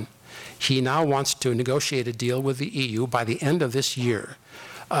Brexit done, he now wants to negotiate a deal with the EU by the end of this year,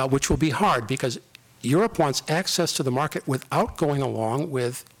 which will be hard because Europe wants access to the market without going along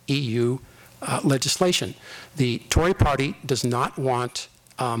with EU legislation. The Tory party does not want,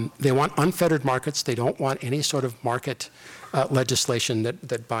 they want unfettered markets. They don't want any sort of market legislation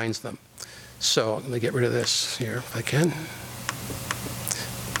that binds them. So let me get rid of this here if I can.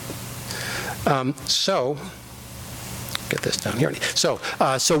 So, get this down here. So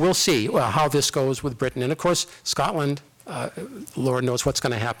we'll see how this goes with Britain. And of course, Scotland, Lord knows what's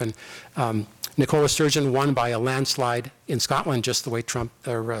going to happen. Nicola Sturgeon won by a landslide in Scotland, just the way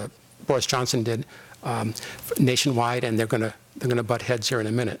Boris Johnson did nationwide, and they're going to butt heads here in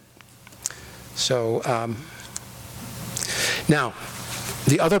a minute. So now,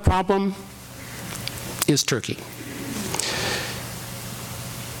 the other problem is Turkey.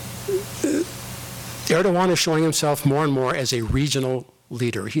 Erdogan is showing himself more and more as a regional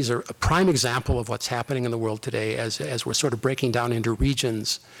leader. He's a prime example of what's happening in the world today as we're sort of breaking down into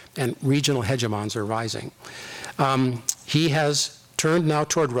regions and regional hegemons are rising. He has turned now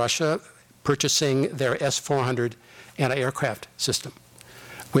toward Russia, purchasing their S-400 anti-aircraft system,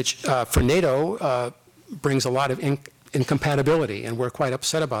 which for NATO brings a lot of incompatibility, and we're quite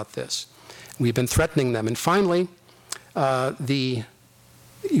upset about this. We've been threatening them. And finally, the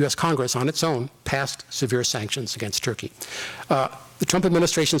U.S. Congress on its own passed severe sanctions against Turkey. The Trump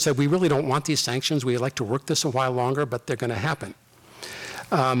administration said, we really don't want these sanctions. We'd like to work this a while longer, but they're going to happen.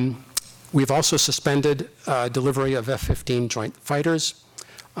 We've also suspended delivery of F-15 joint fighters,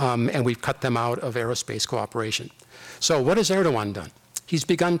 and we've cut them out of aerospace cooperation. So what has Erdogan done? He's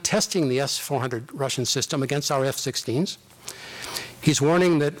begun testing the S-400 Russian system against our F-16s. He's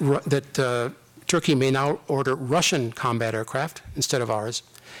warning that Turkey may now order Russian combat aircraft instead of ours.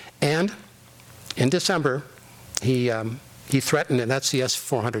 And in December, he threatened, and that's the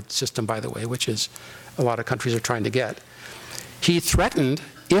S-400 system, by the way, which is a lot of countries are trying to get. He threatened,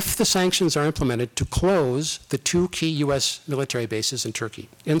 if the sanctions are implemented, to close the 2 key U.S. military bases in Turkey.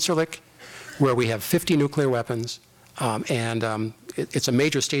 Incirlik, where we have 50 nuclear weapons, and it's a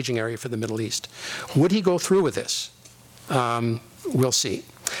major staging area for the Middle East. Would he go through with this? We'll see.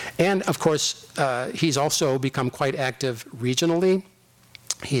 And of course, he's also become quite active regionally.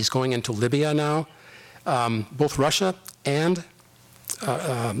 He's going into Libya now. Both Russia and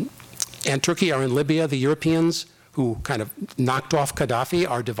Turkey are in Libya. The Europeans, who kind of knocked off Gaddafi,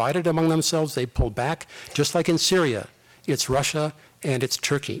 are divided among themselves. They pulled back. Just like in Syria, it's Russia and it's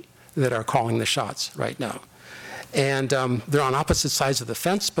Turkey that are calling the shots right now. And they're on opposite sides of the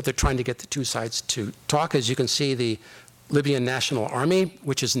fence, but they're trying to get the two sides to talk. As you can see, the Libyan National Army,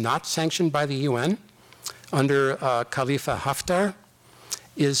 which is not sanctioned by the UN, under Khalifa Haftar,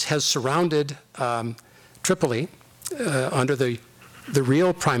 has surrounded Tripoli under the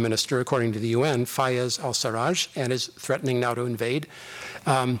real prime minister, according to the UN, Fayez al-Sarraj, and is threatening now to invade.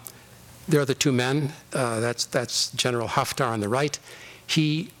 There are the two men. That's General Haftar on the right.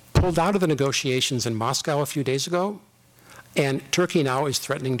 He pulled out of the negotiations in Moscow a few days ago, and Turkey now is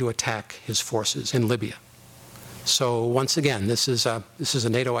threatening to attack his forces in Libya. So once again, this is a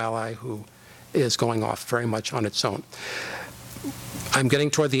NATO ally who is going off very much on its own. I'm getting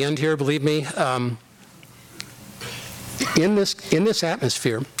toward the end here, believe me. In this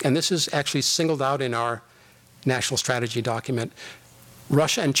atmosphere, and this is actually singled out in our national strategy document,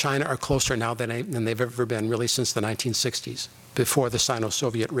 Russia and China are closer now than they've ever been, really, since the 1960s, before the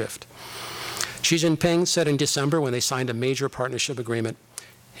Sino-Soviet rift. Xi Jinping said in December, when they signed a major partnership agreement,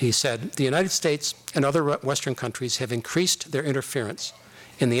 he said, the United States and other Western countries have increased their interference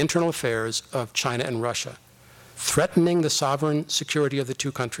in the internal affairs of China and Russia, threatening the sovereign security of the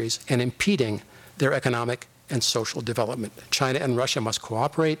two countries and impeding their economic and social development. China and Russia must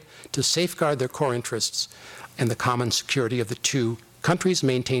cooperate to safeguard their core interests and the common security of the two countries,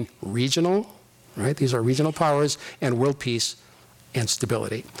 maintain regional, right? These are regional powers, and world peace and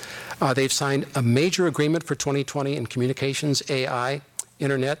stability. They've signed a major agreement for 2020 in communications, AI,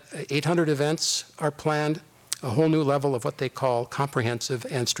 internet. 800 events are planned, a whole new level of what they call comprehensive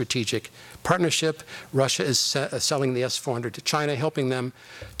and strategic partnership. Russia is selling the S-400 to China, helping them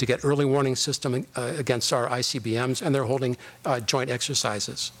to get early warning system against our ICBMs, and they're holding joint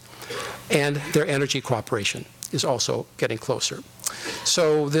exercises. And their energy cooperation is also getting closer.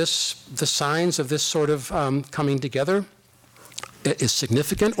 So the signs of this sort of coming together is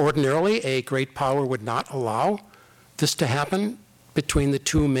significant. Ordinarily, a great power would not allow this to happen between the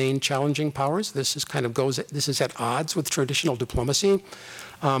two main challenging powers. This is at odds with traditional diplomacy.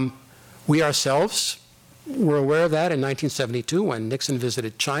 We ourselves were aware of that in 1972 when Nixon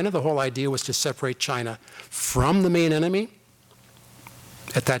visited China. The whole idea was to separate China from the main enemy,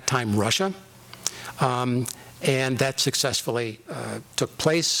 at that time Russia. And that successfully took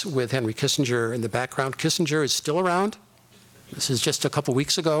place with Henry Kissinger in the background. Kissinger is still around. This is just a couple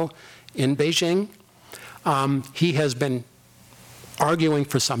weeks ago in Beijing. He has been arguing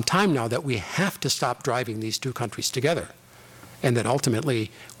for some time now that we have to stop driving these two countries together, and that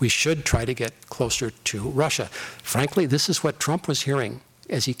ultimately we should try to get closer to Russia. Frankly, this is what Trump was hearing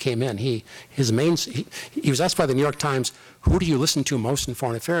as he came in. He was asked by the New York Times, who do you listen to most in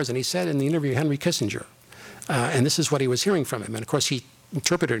foreign affairs? And he said in the interview, Henry Kissinger. And this is what he was hearing from him. And of course, he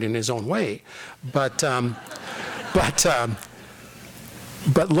interpreted it in his own way. But lo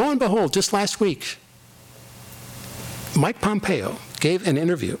and behold, just last week, Mike Pompeo gave an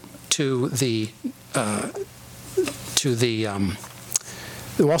interview to the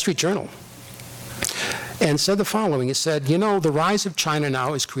Wall Street Journal and said the following. He said, you know, the rise of China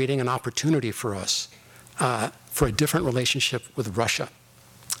now is creating an opportunity for us for a different relationship with Russia.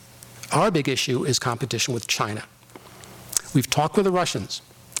 Our big issue is competition with China. We've talked with the Russians,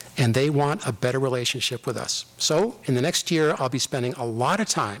 and they want a better relationship with us. So in the next year, I'll be spending a lot of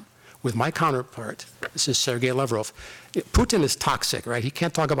time with my counterpart. This is Sergei Lavrov. Putin is toxic, right? He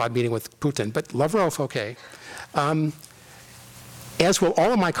can't talk about meeting with Putin, but Lavrov, okay. As will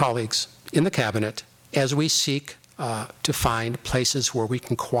all of my colleagues in the cabinet, as we seek to find places where we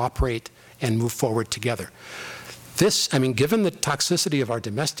can cooperate and move forward together. This, I mean, given the toxicity of our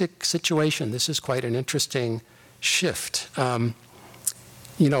domestic situation, this is quite an interesting shift.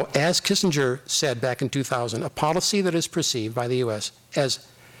 You know, as Kissinger said back in 2000, a policy that is perceived by the U.S. as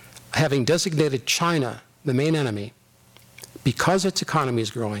having designated China the main enemy because its economy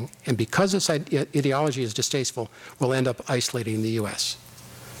is growing and because its ideology is distasteful will end up isolating the U.S.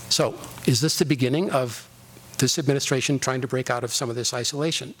 So is this the beginning of this administration trying to break out of some of this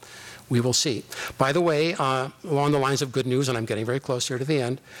isolation? We will see. By the way, along the lines of good news, and I'm getting very close here to the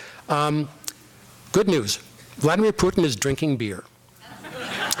end, good news. Vladimir Putin is drinking beer.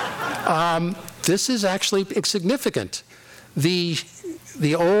 This is actually significant. The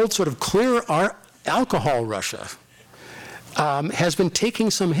old sort of clear alcohol Russia has been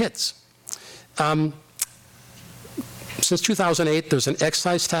taking some hits. Since 2008, there's an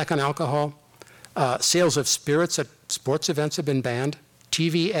excise tax on alcohol. Sales of spirits at sports events have been banned.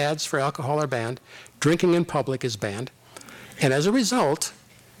 TV ads for alcohol are banned. Drinking in public is banned. And as a result,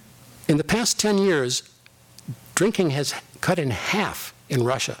 in the past 10 years, drinking has cut in half in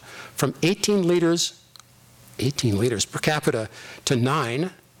Russia, from 18 liters per capita to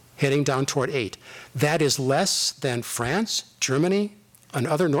 9, heading down toward 8. That is less than France, Germany, and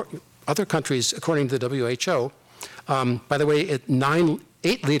other countries, according to the WHO. By the way,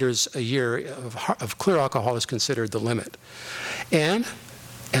 8 liters a year of clear alcohol is considered the limit. And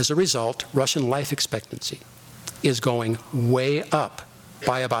as a result, Russian life expectancy is going way up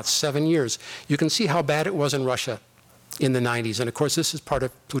by about 7 years. You can see how bad it was in Russia in the 90s. And of course, this is part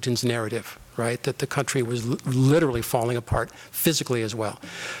of Putin's narrative, right? That the country was literally falling apart physically as well.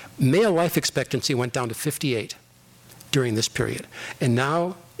 Male life expectancy went down to 58 during this period. And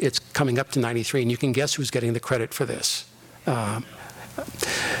now it's coming up to 93, and you can guess who's getting the credit for this.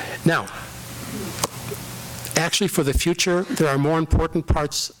 Now, actually for the future, there are more important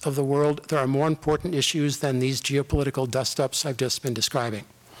parts of the world, there are more important issues than these geopolitical dust-ups I've just been describing.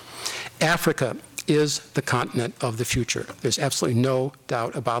 Africa is the continent of the future. There's absolutely no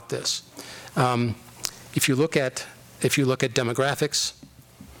doubt about this. If you look at demographics,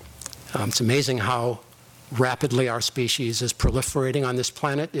 it's amazing how rapidly our species is proliferating on this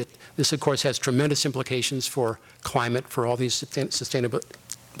planet. This, of course, has tremendous implications for climate, for all these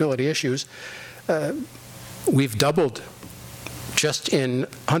sustainability issues. We've doubled just in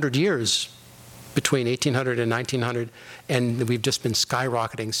 100 years between 1800 and 1900, and we've just been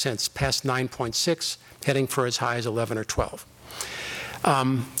skyrocketing since, past 9.6, heading for as high as 11 or 12.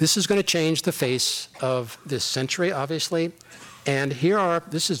 This is going to change the face of this century, obviously, and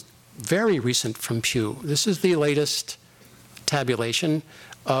this is very recent from Pew. This is the latest tabulation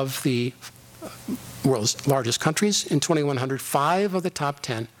of the world's largest countries in 2100. 5 of the top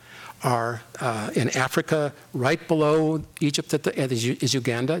 10 are in Africa. Right below Egypt is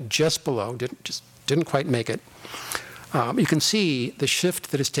Uganda, just below, didn't quite make it. You can see the shift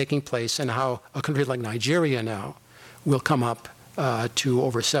that is taking place and how a country like Nigeria now will come up to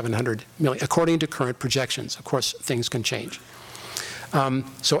over 700 million, according to current projections. Of course, things can change.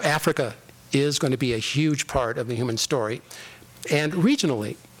 So Africa is going to be a huge part of the human story. And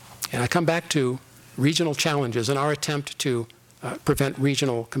regionally, and I come back to regional challenges and our attempt to prevent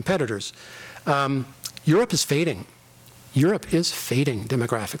regional competitors. Europe is fading. Europe is fading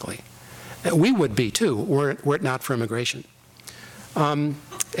demographically. We would be too, were it not for immigration.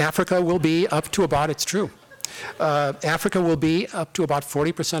 Africa will be up to about, it's true, Africa will be up to about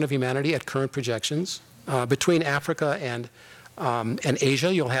 40% of humanity at current projections. Between Africa and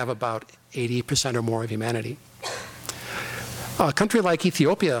Asia, you'll have about 80% or more of humanity. A country like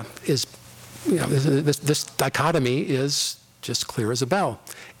Ethiopia is, this dichotomy is just clear as a bell.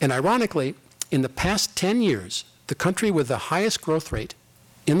 And ironically, in the past 10 years, the country with the highest growth rate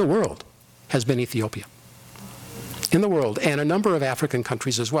in the world has been Ethiopia. In the world, and a number of African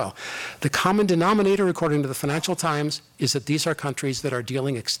countries as well. The common denominator, according to the Financial Times, is that these are countries that are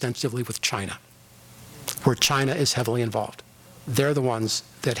dealing extensively with China, where China is heavily involved. They're the ones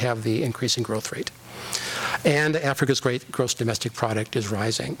that have the increasing growth rate. And Africa's gross domestic product is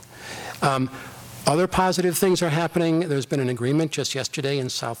rising. Other positive things are happening. There's been an agreement just yesterday in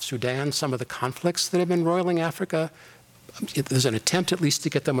South Sudan. Some of the conflicts that have been roiling Africa, there's an attempt at least to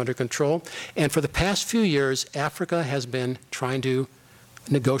get them under control. And for the past few years, Africa has been trying to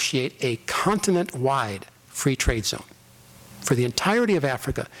negotiate a continent-wide free trade zone for the entirety of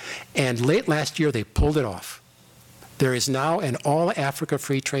Africa. And late last year, they pulled it off. There is now an all-Africa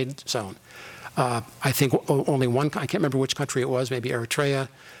free trade zone. I think only one, I can't remember which country it was, maybe Eritrea,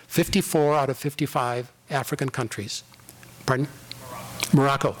 54 out of 55 African countries. Pardon?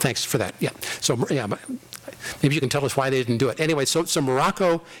 Morocco, thanks for that, yeah. So, yeah, maybe you can tell us why they didn't do it. Anyway, so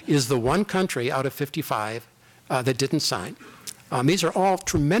Morocco is the one country out of 55 that didn't sign. These are all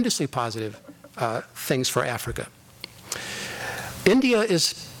tremendously positive things for Africa. India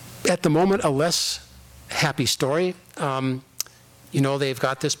is, at the moment, a less happy story. You know, they've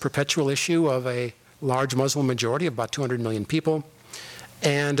got this perpetual issue of a large Muslim majority of about 200 million people.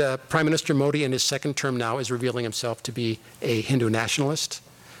 And Prime Minister Modi in his second term now is revealing himself to be a Hindu nationalist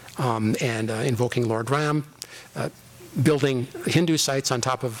and invoking Lord Ram, building Hindu sites on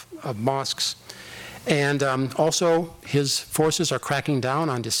top of mosques. And also his forces are cracking down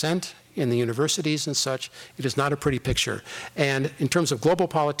on dissent in the universities and such. It is not a pretty picture. And in terms of global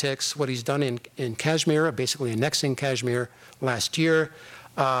politics, what he's done in Kashmir, basically annexing Kashmir last year,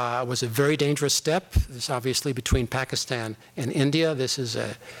 was a very dangerous step. This obviously between Pakistan and India. This is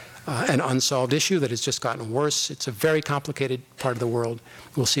an unsolved issue that has just gotten worse. It's a very complicated part of the world.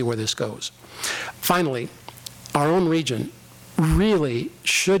 We'll see where this goes. Finally, our own region really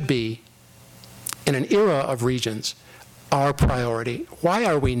should be, in an era of regions, our priority. Why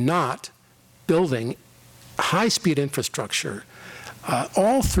are we not building high-speed infrastructure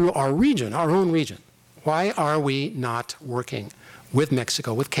all through our region, our own region? Why are we not working with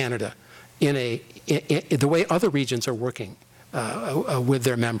Mexico, with Canada, in the way other regions are working with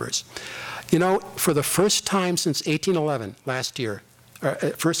their members? You know, for the first time since 1811, last year,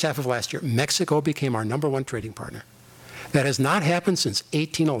 first half of last year, Mexico became our #1 trading partner. That has not happened since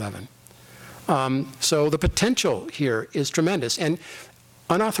 1811. So the potential here is tremendous. And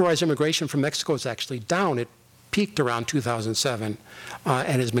unauthorized immigration from Mexico is actually down. It peaked around 2007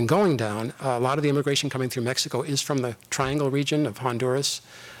 and has been going down. A lot of the immigration coming through Mexico is from the Triangle region of Honduras,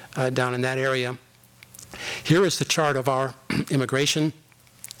 down in that area. Here is the chart of our immigration,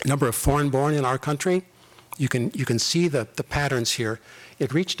 number of foreign-born in our country. You can see the patterns here.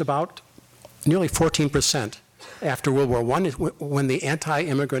 It reached about nearly 14% after World War I, when the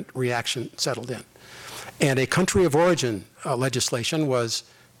anti-immigrant reaction settled in. And a country of origin legislation was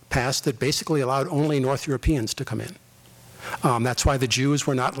passed that basically allowed only North Europeans to come in. That's why the Jews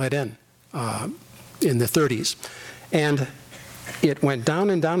were not let in the 30s. And it went down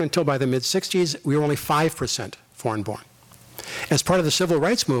and down until by the mid-60s, we were only 5% foreign-born. As part of the civil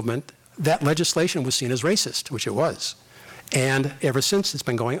rights movement, that legislation was seen as racist, which it was. And ever since, it's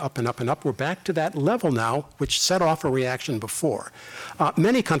been going up and up and up. We're back to that level now, which set off a reaction before.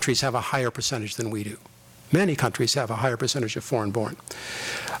 Many countries have a higher percentage than we do. Many countries have a higher percentage of foreign-born.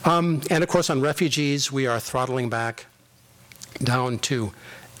 And of course, on refugees, we are throttling back down to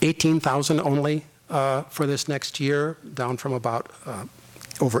 18,000 only for this next year, down from about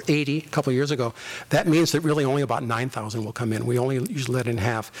over 80 a couple of years ago. That means that really only about 9,000 will come in. We only usually let in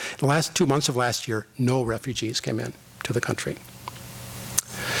half. The last 2 months of last year, no refugees came in to the country.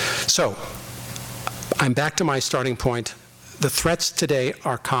 So, I'm back to my starting point. The threats today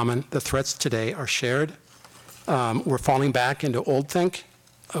are common. The threats today are shared. We're falling back into old think.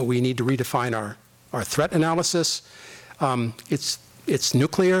 We need to redefine our threat analysis. It's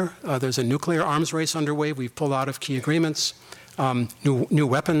nuclear. There's a nuclear arms race underway. We've pulled out of key agreements. New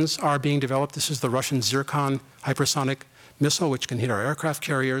weapons are being developed. This is the Russian Zircon hypersonic missile, which can hit our aircraft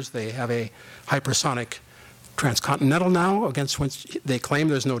carriers. They have a hypersonic transcontinental now, against which they claim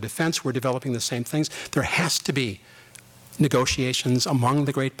there's no defense. We're developing the same things. There has to be negotiations among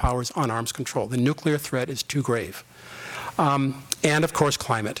the great powers on arms control. The nuclear threat is too grave. And of course,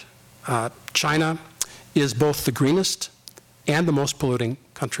 climate. China is both the greenest and the most polluting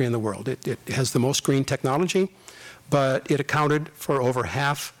country in the world. It has the most green technology, but it accounted for over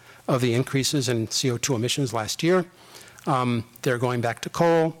half of the increases in CO2 emissions last year. They're going back to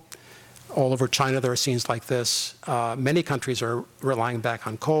coal. All over China, there are scenes like this. Many countries are relying back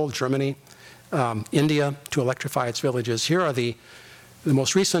on coal, Germany, India, to electrify its villages. Here are the the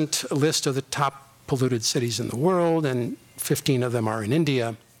most recent list of the top polluted cities in the world, and 15 of them are in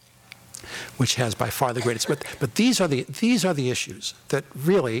India, which has by far the greatest. But these are the issues that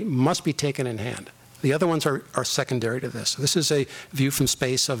really must be taken in hand. The other ones are secondary to this. So this is a view from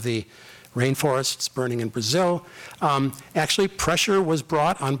space of the rainforests burning in Brazil. Actually, pressure was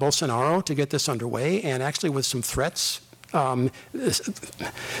brought on Bolsonaro to get this underway, and actually with some threats.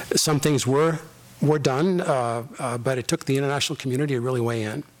 Some things were done, but it took the international community to really weigh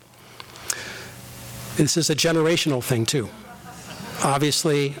in. This is a generational thing, too.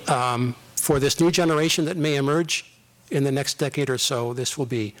 Obviously, for this new generation that may emerge in the next decade or so, this will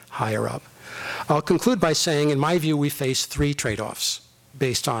be higher up. I'll conclude by saying, in my view, we face three trade-offs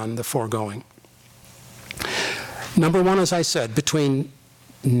based on the foregoing. Number one, as I said, between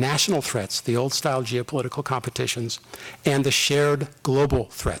national threats, the old-style geopolitical competitions, and the shared global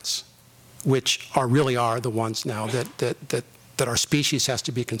threats, which really are the ones now that our species has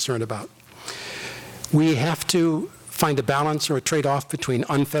to be concerned about. We have to find a balance or a trade-off between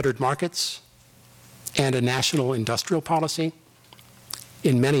unfettered markets and a national industrial policy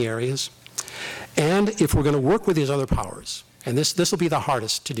in many areas. And if we're going to work with these other powers, and this will be the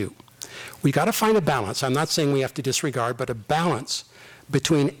hardest to do, we got to find a balance. I'm not saying we have to disregard, but a balance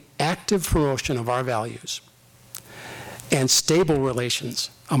between active promotion of our values and stable relations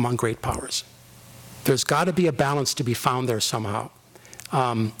among great powers. There's got to be a balance to be found there somehow.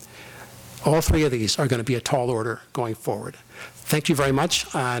 All three of these are going to be a tall order going forward. Thank you very much,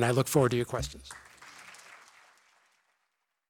 and I look forward to your questions.